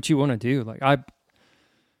do what you want to do. Like,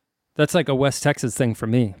 that's like a West Texas thing for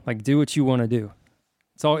me. Like, do what you want to do.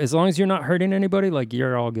 So as long as you're not hurting anybody, like,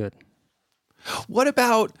 you're all good. What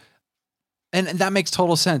about, and that makes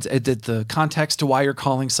total sense, the context to why you're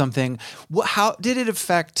calling something, how did it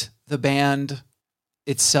affect the band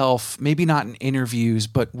itself, maybe not in interviews,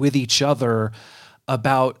 but with each other,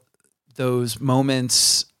 about those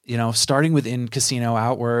moments, starting with In Casino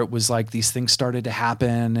Out, where it was like these things started to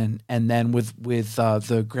happen, and then with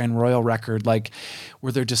the Grand Royal record, like,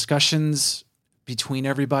 were there discussions between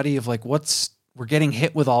everybody of like, we're getting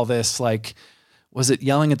hit with all this, like, was it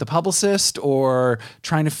yelling at the publicist or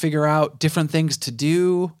trying to figure out different things to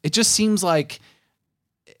do? It just seems like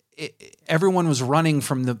everyone was running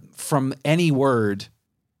from any word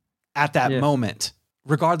at that moment,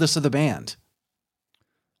 regardless of the band.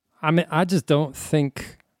 I mean, I just don't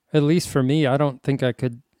think, at least for me, I don't think I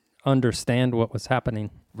could understand what was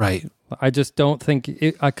happening. Right. I just don't think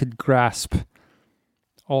I could grasp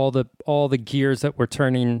all the gears that were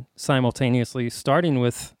turning simultaneously, starting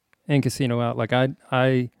with In Casino Out. Like,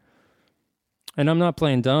 and I'm not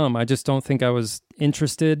playing dumb. I just don't think I was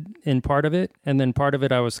interested in part of it, and then part of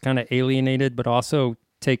it I was kind of alienated, but also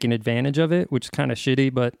taking advantage of it, which is kind of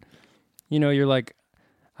shitty. But you're like,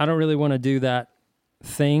 I don't really want to do that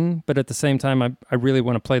thing, but at the same time, I really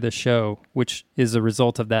want to play the show, which is a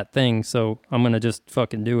result of that thing. So I'm gonna just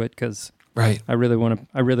fucking do it because I really want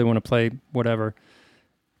to play whatever.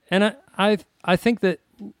 And I think that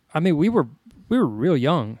we were real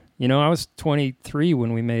young. I was 23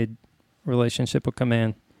 when we made Relationship with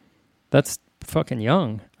Command. That's fucking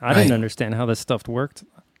young. I didn't understand how this stuff worked.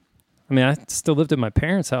 I still lived at my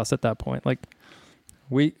parents' house at that point. Like,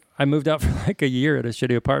 I moved out for like a year at a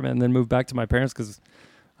shitty apartment and then moved back to my parents because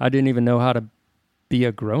I didn't even know how to be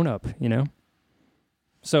a grown up,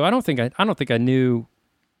 So I don't think I knew,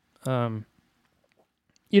 and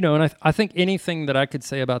I think anything that I could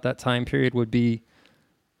say about that time period would be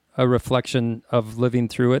a reflection of living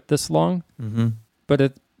through it this long. Mm-hmm.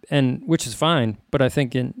 Which is fine. But I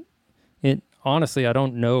think honestly, I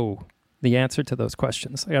don't know the answer to those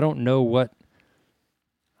questions. Like, I don't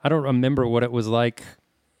remember what it was like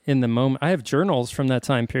in the moment. I have journals from that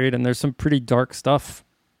time period, and there's some pretty dark stuff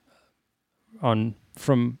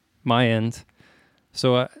from my end.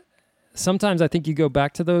 So sometimes I think you go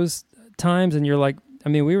back to those times and you're like,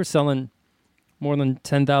 we were selling more than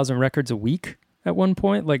 10,000 records a week at one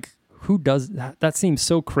point. Like, who does that? That seems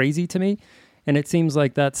so crazy to me. And it seems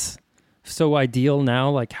like that's so ideal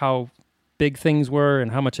now, like how big things were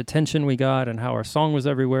and how much attention we got and how our song was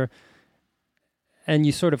everywhere. And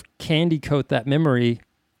you sort of candy coat that memory,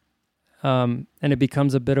 and it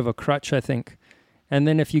becomes a bit of a crutch, I think. And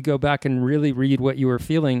then if you go back and really read what you were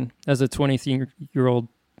feeling as a 23-year-old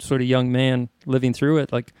sort of young man living through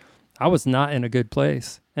it, like, I was not in a good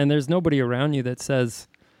place. And there's nobody around you that says,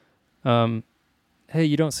 hey,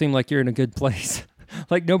 you don't seem like you're in a good place.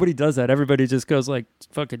 Like, nobody does that. Everybody just goes like,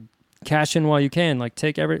 fucking cash in while you can. Like,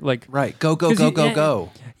 take right. Go.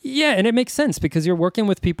 Yeah, and it makes sense because you're working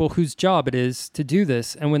with people whose job it is to do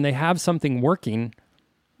this. And when they have something working,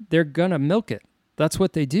 they're going to milk it. That's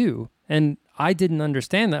what they do. And I didn't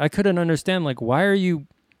understand that. I couldn't understand, like, why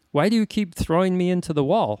do you keep throwing me into the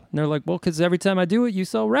wall? And they're like, well, because every time I do it, you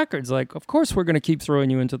sell records. Like, of course we're going to keep throwing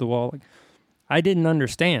you into the wall. Like, I didn't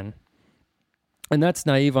understand. And that's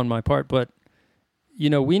naive on my part, but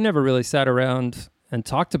we never really sat around and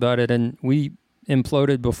talked about it, and we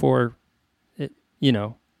imploded before it,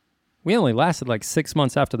 we only lasted like 6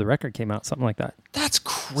 months after the record came out, something like that. That's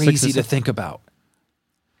crazy to think about.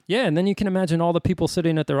 Yeah, and then you can imagine all the people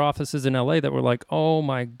sitting at their offices in LA that were like, oh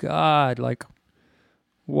my God, like,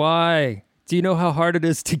 why? Do you know how hard it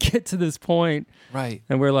is to get to this point? Right.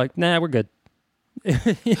 And we're like, nah, we're good.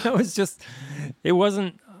 It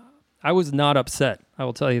wasn't, I was not upset. I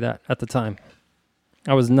will tell you that at the time.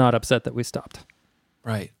 I was not upset that we stopped.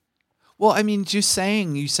 Right. Well, just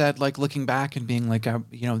saying, you said, like, looking back and being like,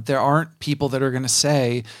 there aren't people that are going to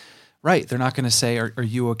say, right, they're not going to say, are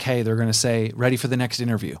you okay? They're going to say, ready for the next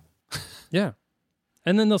interview. Yeah.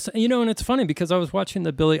 And then they'll say, and it's funny because I was watching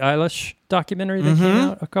the Billie Eilish documentary that came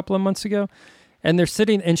out a couple of months ago, and they're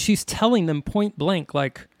sitting, and she's telling them point blank,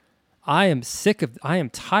 like, I am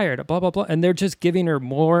tired, blah, blah, blah. And they're just giving her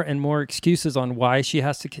more and more excuses on why she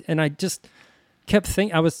has to. And I just kept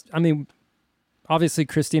thinking, obviously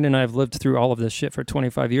Christine and I have lived through all of this shit for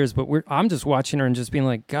 25 years, but I'm just watching her and just being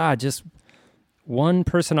like, God, just one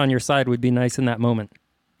person on your side would be nice in that moment.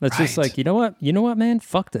 That's just like, you know what, man?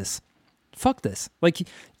 Fuck this. Like,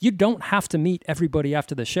 you don't have to meet everybody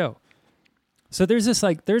after the show. So there's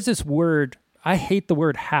this word, I hate the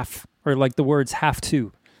word have, or like the words have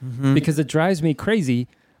to. Because it drives me crazy.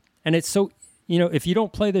 And it's so, if you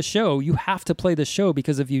don't play the show, you have to play the show,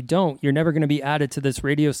 because if you don't, you're never going to be added to this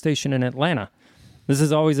radio station in Atlanta. This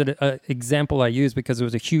is always an example I use because it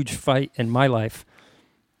was a huge fight in my life.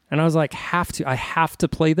 And I was like, I have to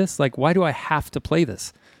play this? Like, why do I have to play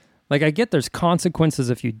this? Like, I get there's consequences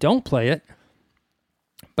if you don't play it,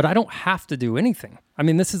 but I don't have to do anything.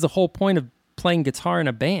 This is the whole point of playing guitar in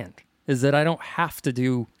a band, is that I don't have to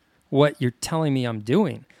do what you're telling me I'm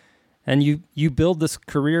doing. And you build this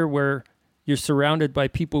career where you're surrounded by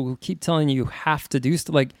people who keep telling you have to do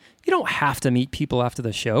stuff. Like, you don't have to meet people after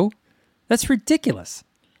the show. That's ridiculous.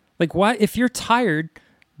 Like, why? If you're tired,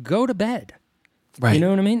 go to bed. Right. You know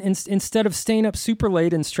what I mean? Instead of staying up super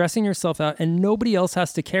late and stressing yourself out, and nobody else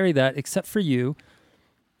has to carry that except for you.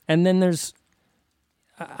 And then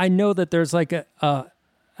I know that there's like an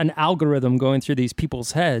algorithm going through these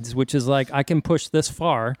people's heads, which is like, I can push this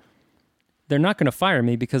far. They're not going to fire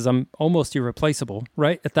me because I'm almost irreplaceable,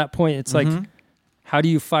 right? At that point, it's like, how do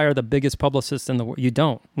you fire the biggest publicist in the world? You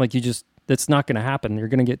don't. Like, that's not going to happen. You're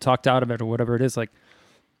going to get talked out of it or whatever it is. Like,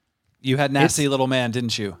 you had nasty little man,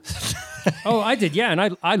 didn't you? Oh, I did, yeah,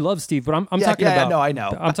 and I love Steve, but I'm talking about. No, I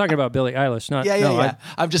know. I'm talking about Billie Eilish, not. Yeah.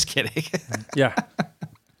 I'm just kidding. Yeah.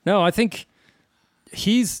 No, I think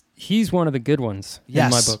he's one of the good ones in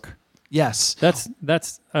my book. Yes.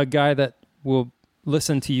 That's a guy that will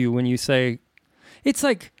listen to you when you say, it's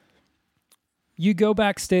like you go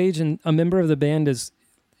backstage and a member of the band is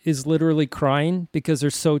literally crying because they're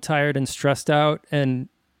so tired and stressed out and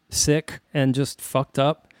sick and just fucked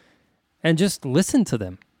up, and just listen to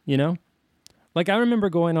them, you know? Like I remember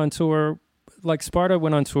going on tour, like Sparta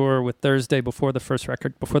went on tour with Thursday before the first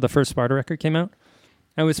Sparta record came out.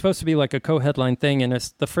 And it was supposed to be like a co-headline thing, and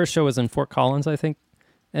the first show was in Fort Collins, I think.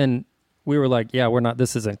 And we were like, yeah,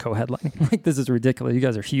 this isn't co-headlining. Like, this is ridiculous. You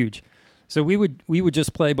guys are huge. So we would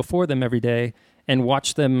just play before them every day and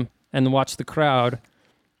watch them and watch the crowd.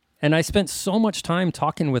 And I spent so much time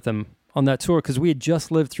talking with them on that tour because we had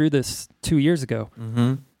just lived through this 2 years ago.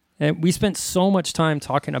 Mm-hmm. And we spent so much time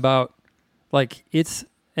talking about, like,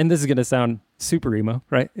 and this is going to sound super emo,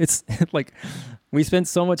 right? It's like, we spent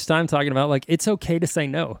so much time talking about, like, it's okay to say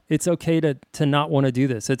no. It's okay to not want to do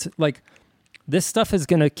this. It's like, this stuff is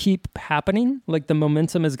going to keep happening. Like, the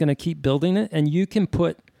momentum is going to keep building it, and you can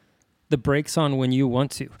put the brakes on when you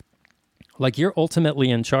want to. Like, you're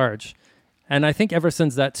ultimately in charge. And I think ever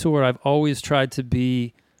since that tour, I've always tried to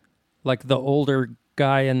be like the older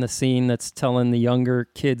guy in the scene that's telling the younger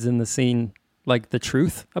kids in the scene, like, the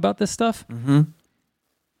truth about this stuff. Mm-hmm.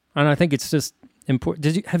 And I think it's just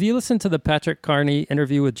important. Have you listened to the Patrick Carney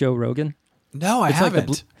interview with Joe Rogan? No, I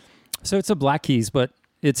haven't. So it's a Black Keys, but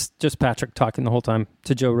it's just Patrick talking the whole time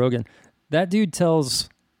to Joe Rogan. That dude tells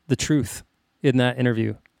the truth in that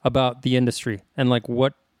interview about the industry and like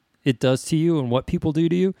what it does to you and what people do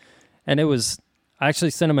to you. And I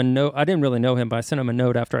actually sent him a note. I didn't really know him, but I sent him a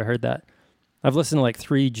note after I heard that. I've listened to like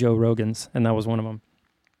 3 Joe Rogans, and that was one of them.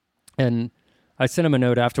 And I sent him a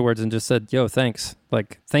note afterwards and just said, yo, thanks.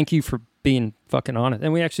 Like, thank you for being fucking honest.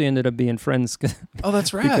 And we actually ended up being friends. Oh,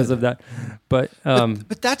 that's right. Because of that. But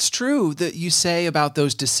that's true that you say about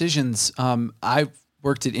those decisions. I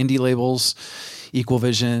worked at indie labels, Equal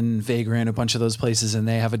Vision, Vagrant, a bunch of those places, and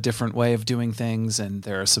they have a different way of doing things. And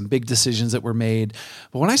there are some big decisions that were made.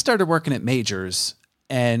 But when I started working at majors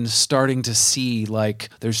and starting to see, like,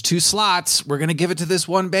 there's 2 slots, we're going to give it to this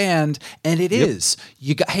one band. And it is.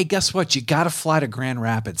 Hey, guess what? You got to fly to Grand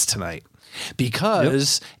Rapids tonight.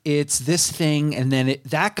 Because it's this thing, and then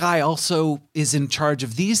that guy also is in charge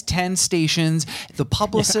of these 10 stations. The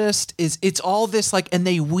publicist it's all this, like, and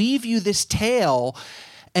they weave you this tale,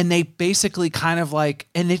 and they basically kind of like,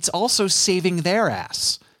 and it's also saving their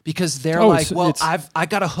ass. Because they're I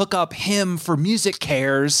got to hook up him for Music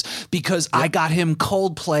Cares because I got him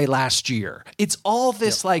Coldplay last year. It's all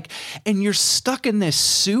this like, and you're stuck in this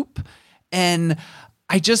soup. And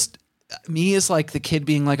me as like the kid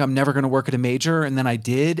being like, I'm never going to work at a major. And then I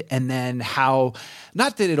did. And then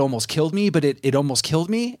not that it almost killed me, but it almost killed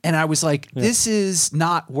me. And I was like, this is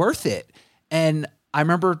not worth it. And I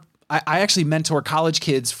remember I actually mentor college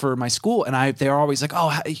kids for my school, and they're always like, oh,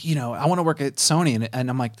 I want to work at Sony. And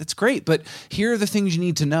I'm like, that's great, but here are the things you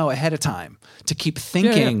need to know ahead of time to keep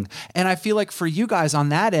thinking. And I feel like for you guys on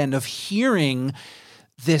that end of hearing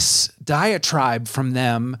this diatribe from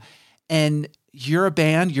them, and you're a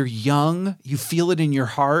band, you're young, you feel it in your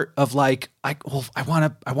heart of like, I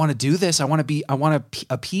want to do this. I want to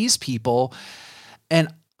appease people. And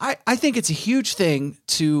I think it's a huge thing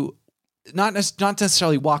to not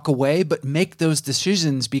necessarily walk away, but make those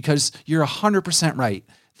decisions, because you're 100% right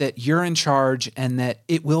that you're in charge and that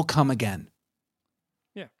it will come again.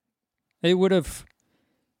 Yeah. It would have,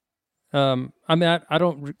 I mean, I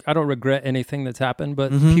don't regret anything that's happened,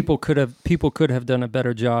 but people could have done a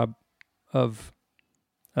better job of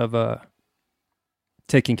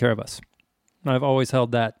taking care of us. I've always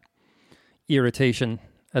held that irritation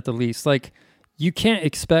at the least. Like, you can't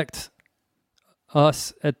expect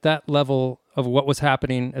us at that level of what was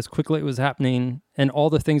happening as quickly it was happening, and all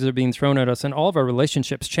the things that are being thrown at us, and all of our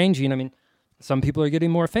relationships changing. I mean, some people are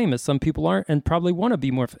getting more famous, some people aren't, and probably want to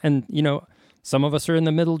be more. And some of us are in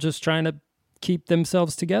the middle, just trying to keep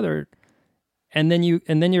themselves together. And then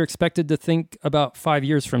you're expected to think about 5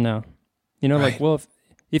 years from now. Right. Like, well,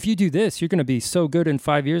 if you do this, you're going to be so good in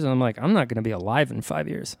 5 years. And I'm like, I'm not going to be alive in 5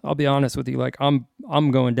 years. I'll be honest with you. Like, I'm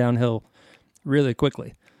going downhill really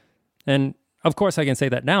quickly. And of course, I can say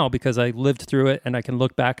that now because I lived through it, and I can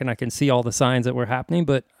look back and I can see all the signs that were happening.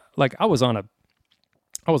 But like, I was on a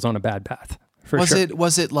bad path for sure.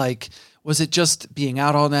 Was it just being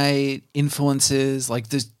out all night, influences, like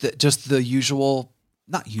just the usual,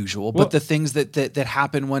 not usual, but the things that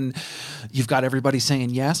happen when you've got everybody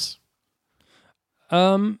saying yes?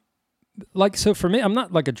 like, so for me, I'm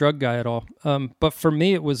not like a drug guy at all. But for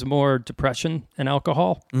me, it was more depression and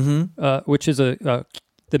alcohol, which is the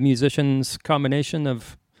musician's combination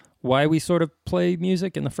of why we sort of play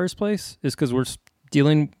music in the first place, is because we're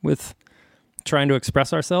dealing with trying to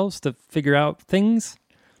express ourselves to figure out things.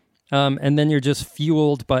 And then you're just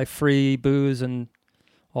fueled by free booze and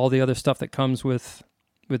all the other stuff that comes with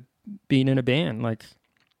being in a band. Like,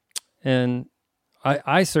 and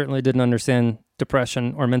I certainly didn't understand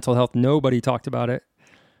depression or mental health. Nobody talked about it.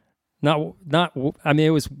 I mean,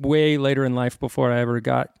 it was way later in life before I ever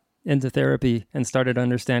got into therapy and started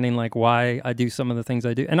understanding like why I do some of the things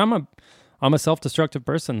I do. And I'm a self-destructive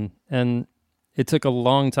person, and it took a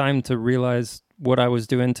long time to realize what I was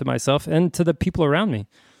doing to myself and to the people around me.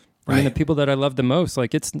 I mean, the people that I love the most.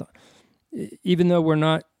 Like, it's not, even though we're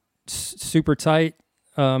not super tight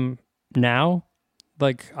now,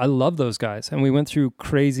 like, I love those guys, and we went through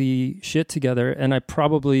crazy shit together, and I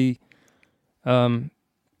probably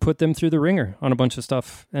put them through the ringer on a bunch of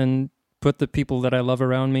stuff and put the people that I love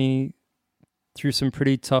around me through some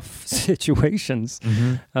pretty tough situations.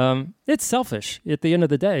 It's selfish. At the end of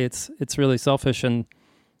the day, it's really selfish, and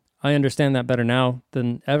I understand that better now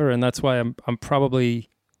than ever, and that's why I'm probably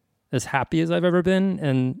as happy as I've ever been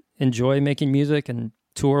and enjoy making music and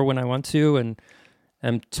tour when I want to, and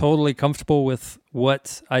I'm totally comfortable with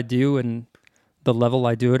what I do and the level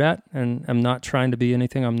I do it at, and I'm not trying to be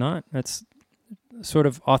anything I'm not. That's sort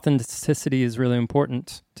of authenticity is really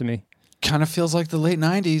important to me. Kind of feels like the late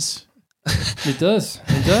 90s. It does.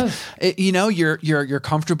 You know, you're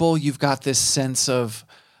comfortable. You've got this sense of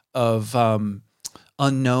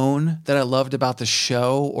unknown that I loved about the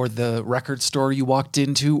show, or the record store you walked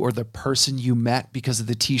into, or the person you met because of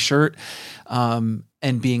the t-shirt,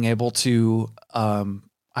 and being able to, I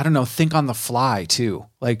don't know, think on the fly too,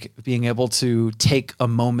 like being able to take a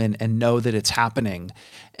moment and know that it's happening.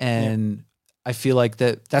 And I feel like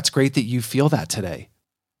that's great that you feel that today.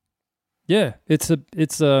 Yeah.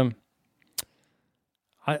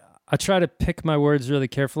 I try to pick my words really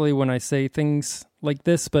carefully when I say things like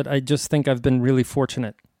this, but I just think I've been really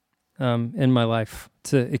fortunate in my life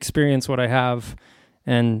to experience what I have,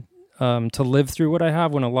 and to live through what I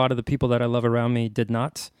have when a lot of the people that I love around me did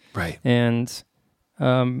not. Right. And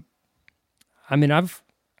I mean, I'm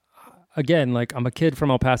a kid from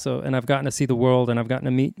El Paso, and I've gotten to see the world, and I've gotten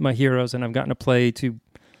to meet my heroes, and I've gotten to play to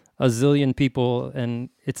a zillion people, and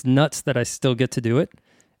it's nuts that I still get to do it.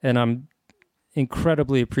 And I'm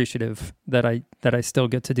incredibly appreciative that I still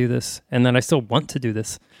get to do this, and that I still want to do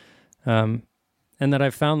this, and that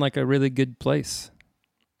I've found like a really good place.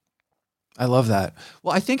 I love that.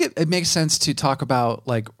 Well, I think it makes sense to talk about,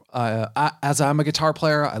 like, as I'm a guitar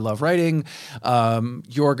player, I love writing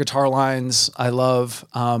your guitar lines. I'd love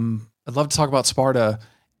to talk about Sparta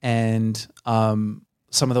and some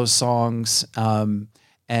of those songs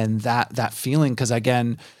and that feeling, because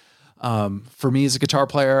again, for me as a guitar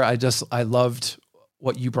player, I loved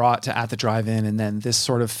what you brought to At the Drive-In, and then this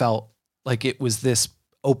sort of felt like it was this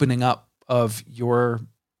opening up of your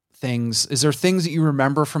things. Is there things that you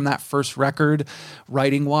remember from that first record,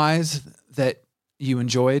 writing wise, that you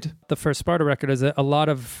enjoyed? The first Sparta record is a lot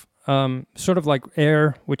of sort of like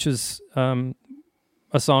Air, which is a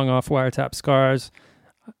song off Wiretap Scars.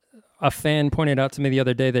 A fan pointed out to me the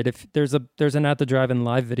other day that if there's an At the Drive-In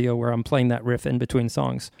live video where I'm playing that riff in between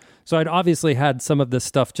songs. So I'd obviously had some of this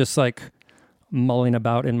stuff just like mulling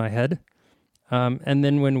about in my head. And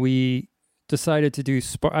then when we decided to do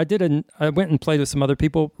Sparta, I went and played with some other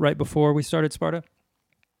people right before we started Sparta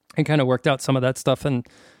and kind of worked out some of that stuff.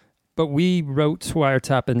 But we wrote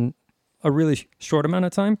Wiretap in a really short amount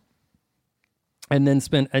of time, and then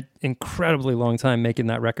spent an incredibly long time making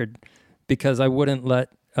that record because I wouldn't let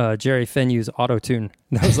Jerry Finn use auto-tune.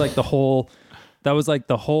 That was like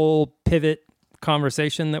the whole pivot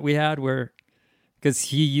conversation that we had, where, because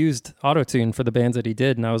he used auto-tune for the bands that he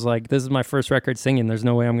did, and I was like, this is my first record singing, there's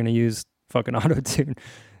no way I'm going to use fucking auto-tune.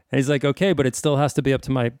 And he's like, okay, but it still has to be up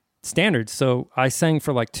to my standards. So I sang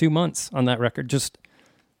for like 2 months on that record, just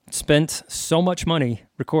spent so much money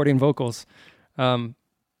recording vocals,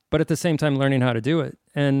 but at the same time learning how to do it,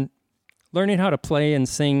 and learning how to play and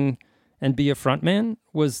sing and be a frontman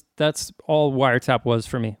that's all Wiretap was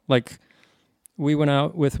for me. Like, we went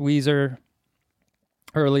out with Weezer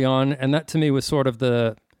early on, and that to me was sort of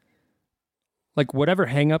the, like, whatever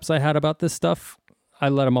hangups I had about this stuff, I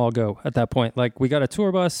let them all go at that point. Like, we got a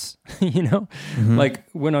tour bus, like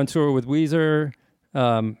went on tour with Weezer,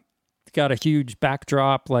 got a huge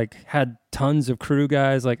backdrop, like had tons of crew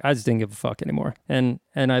guys. Like, I just didn't give a fuck anymore. And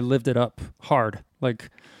I lived it up hard, like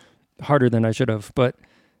harder than I should have. But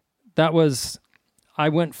that was, I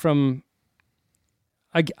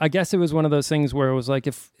I guess it was one of those things where it was like,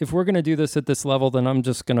 if we're going to do this at this level, then I'm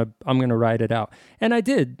going to ride it out. And I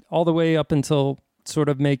did all the way up until sort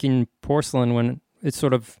of making Porcelain, when it's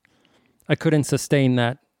sort of, I couldn't sustain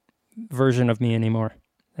that version of me anymore.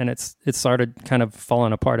 And it started kind of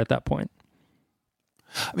falling apart at that point.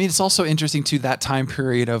 I mean, it's also interesting too, that time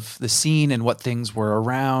period of the scene and what things were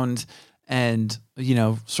around, and, you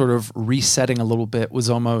know, sort of resetting a little bit was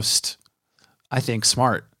almost, I think,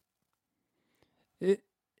 smart.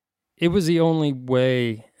 It was the only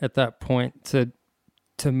way at that point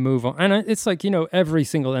to move on. And it's like, you know, every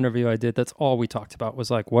single interview I did, that's all we talked about was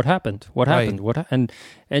like, what happened? What happened?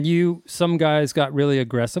 And some guys got really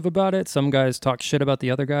aggressive about it. Some guys talked shit about the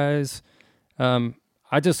other guys.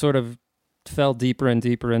 I just sort of fell deeper and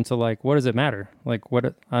deeper into like, what does it matter? Like,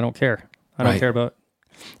 I don't care. I don't care about,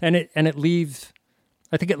 and it leaves,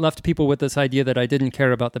 I think it left people with this idea that I didn't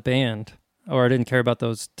care about the band, or I didn't care about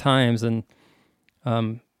those times. And,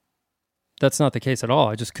 that's not the case at all.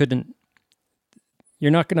 I just couldn't. You're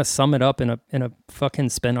not going to sum it up in a fucking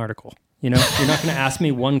spin article. You know, you're not going to ask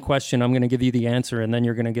me one question. I'm going to give you the answer, and then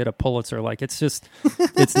you're going to get a Pulitzer. Like, it's just,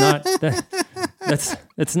 it's not.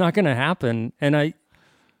 It's not going to happen. And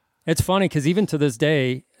it's funny because even to this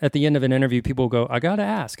day, at the end of an interview, people go, "I got to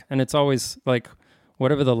ask," and it's always like,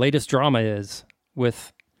 whatever the latest drama is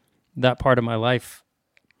with that part of my life,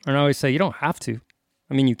 and I always say, you don't have to.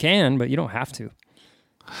 I mean, you can, but you don't have to.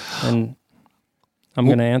 And I'm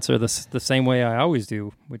going to answer this the same way I always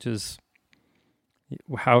do, which is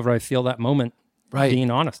however I feel that moment, being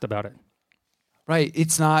honest about it. Right.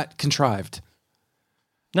 It's not contrived.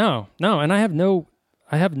 No. And I have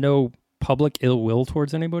no public ill will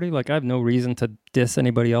towards anybody. Like, I have no reason to diss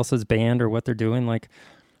anybody else's band or what they're doing. Like,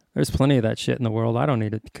 there's plenty of that shit in the world. I don't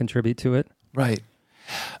need to contribute to it. Right.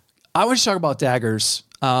 I want to talk about Daggers.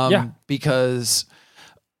 Because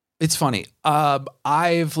it's funny.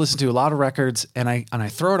 I've listened to a lot of records, and I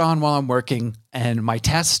throw it on while I'm working, and my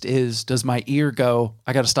test is, does my ear go,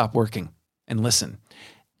 I got to stop working and listen?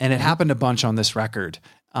 And it happened a bunch on this record.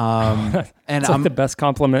 And it's like the best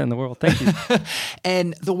compliment in the world. Thank you.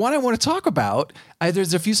 And the one I want to talk about,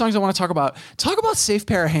 there's a few songs I want to talk about. Talk about Safe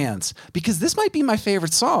Pair of Hands, because this might be my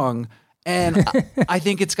favorite song. And I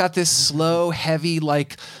think it's got this slow, heavy,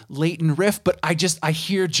 like latent riff, but I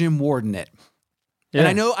hear Jim Ward in it. Yeah.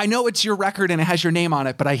 And I know it's your record and it has your name on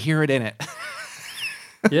it, but I hear it in it.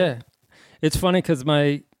 Yeah. It's funny because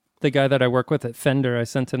the guy that I work with at Fender, I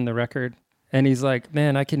sent him the record, and he's like,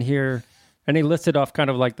 man, I can hear, and he listed off kind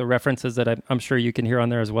of like the references that I'm sure you can hear on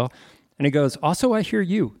there as well. And he goes, also, I hear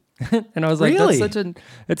you. And I was like, really?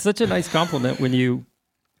 It's such a nice compliment when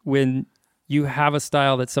you have a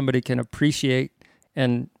style that somebody can appreciate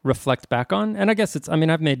and reflect back on. And I guess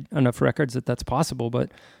I've made enough records that's possible, but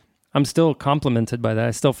I'm still complimented by that.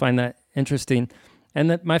 I still find that interesting. And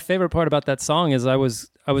that my favorite part about that song is I was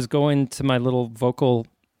going to my little vocal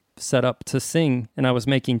setup to sing, and I was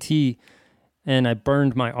making tea, and I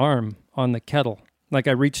burned my arm on the kettle. Like,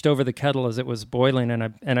 I reached over the kettle as it was boiling,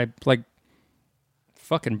 and I like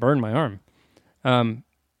fucking burned my arm. And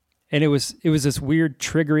it was this weird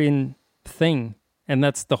triggering thing, and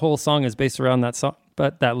that's the whole song is based around that song,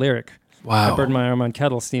 but that lyric. Wow. I burned my arm on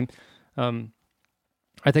kettle steam.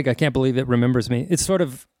 I think I can't believe it remembers me. It's sort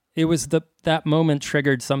of, it was that moment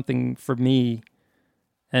triggered something for me,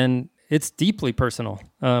 and it's deeply personal.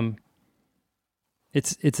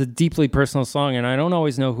 It's a deeply personal song, and I don't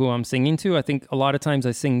always know who I'm singing to. I think a lot of times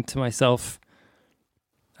I sing to myself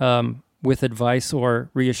with advice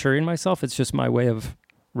or reassuring myself. It's just my way of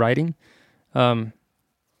writing. But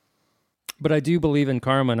I do believe in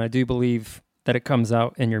karma, and I do believe that it comes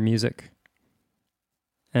out in your music.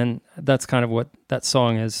 And that's kind of what that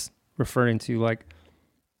song is referring to. Like,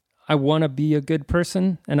 I want to be a good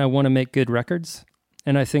person, and I want to make good records.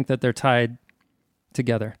 And I think that they're tied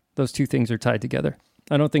together. Those two things are tied together.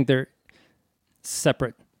 I don't think they're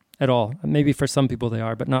separate at all. Maybe for some people they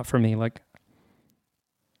are, but not for me. Like,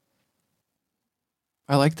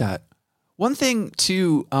 I like that. One thing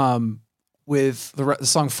too, with the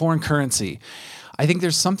song Foreign Currency, I think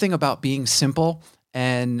there's something about being simple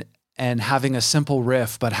and having a simple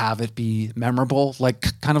riff, but have it be memorable,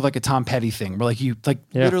 like kind of like a Tom Petty thing, where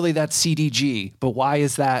literally that's CDG, but why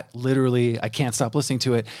is that literally, I can't stop listening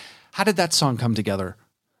to it. How did that song come together?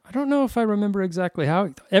 I don't know if I remember exactly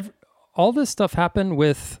how. All this stuff happened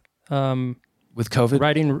with COVID?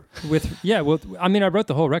 Writing I wrote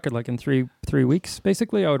the whole record like in three weeks.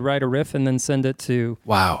 Basically, I would write a riff and then send it to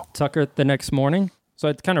Tucker the next morning. So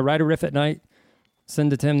I'd kind of write a riff at night,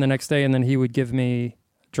 send it to him the next day, and then he would give me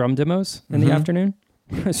drum demos in the afternoon.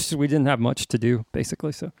 We didn't have much to do,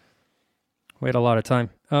 basically, so we had a lot of time.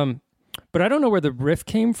 But I don't know where the riff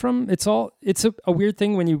came from. It's a weird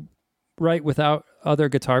thing when you write without other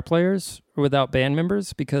guitar players or without band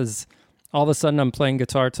members, because all of a sudden I'm playing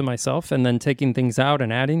guitar to myself and then taking things out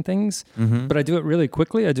and adding things. Mm-hmm. But I do it really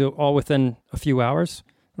quickly. I do it all within a few hours.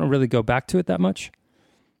 I don't really go back to it that much.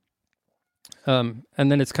 And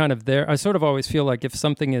then it's kind of there. I sort of always feel like if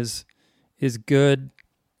something is good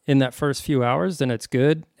in that first few hours, then it's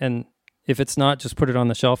good. And if it's not, just put it on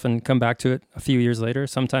the shelf and come back to it a few years later,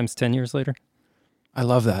 sometimes 10 years later. I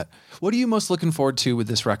love that. What are you most looking forward to with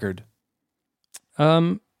this record?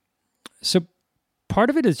 So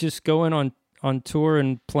part of it is just going on tour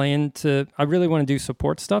and playing I really want to do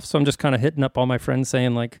support stuff. So I'm just kind of hitting up all my friends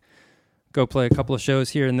saying like, go play a couple of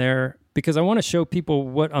shows here and there, because I want to show people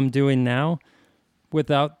what I'm doing now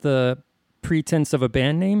without the pretense of a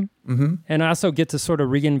band name. Mm-hmm. And I also get to sort of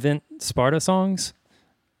reinvent Sparta songs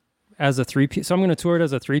as a 3-piece. So I'm going to tour it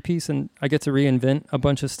as a 3-piece, and I get to reinvent a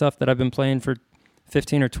bunch of stuff that I've been playing for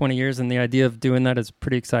 15 or 20 years. And the idea of doing that is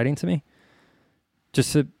pretty exciting to me.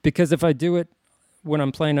 Because if I do it when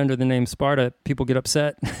I'm playing under the name Sparta, people get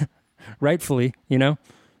upset, rightfully,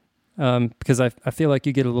 because I feel like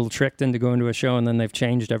you get a little tricked into going to a show and then they've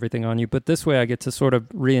changed everything on you. But this way I get to sort of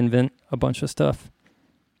reinvent a bunch of stuff,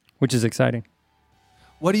 which is exciting.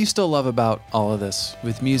 What do you still love about all of this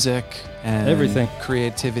with music and everything?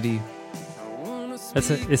 Creativity?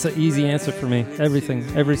 It's an easy answer for me. Everything,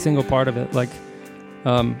 every single part of it, like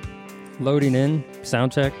loading in,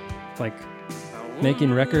 sound check, like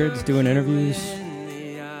making records, doing interviews,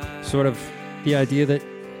 sort of the idea that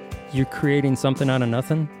you're creating something out of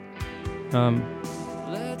nothing.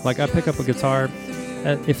 Like I pick up a guitar,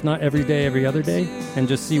 if not every day, every other day, and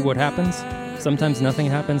just see what happens. Sometimes nothing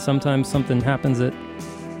happens. Sometimes something happens that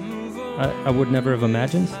I would never have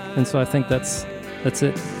imagined. And so I think that's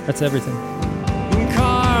it. That's everything.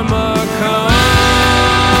 Karma comes.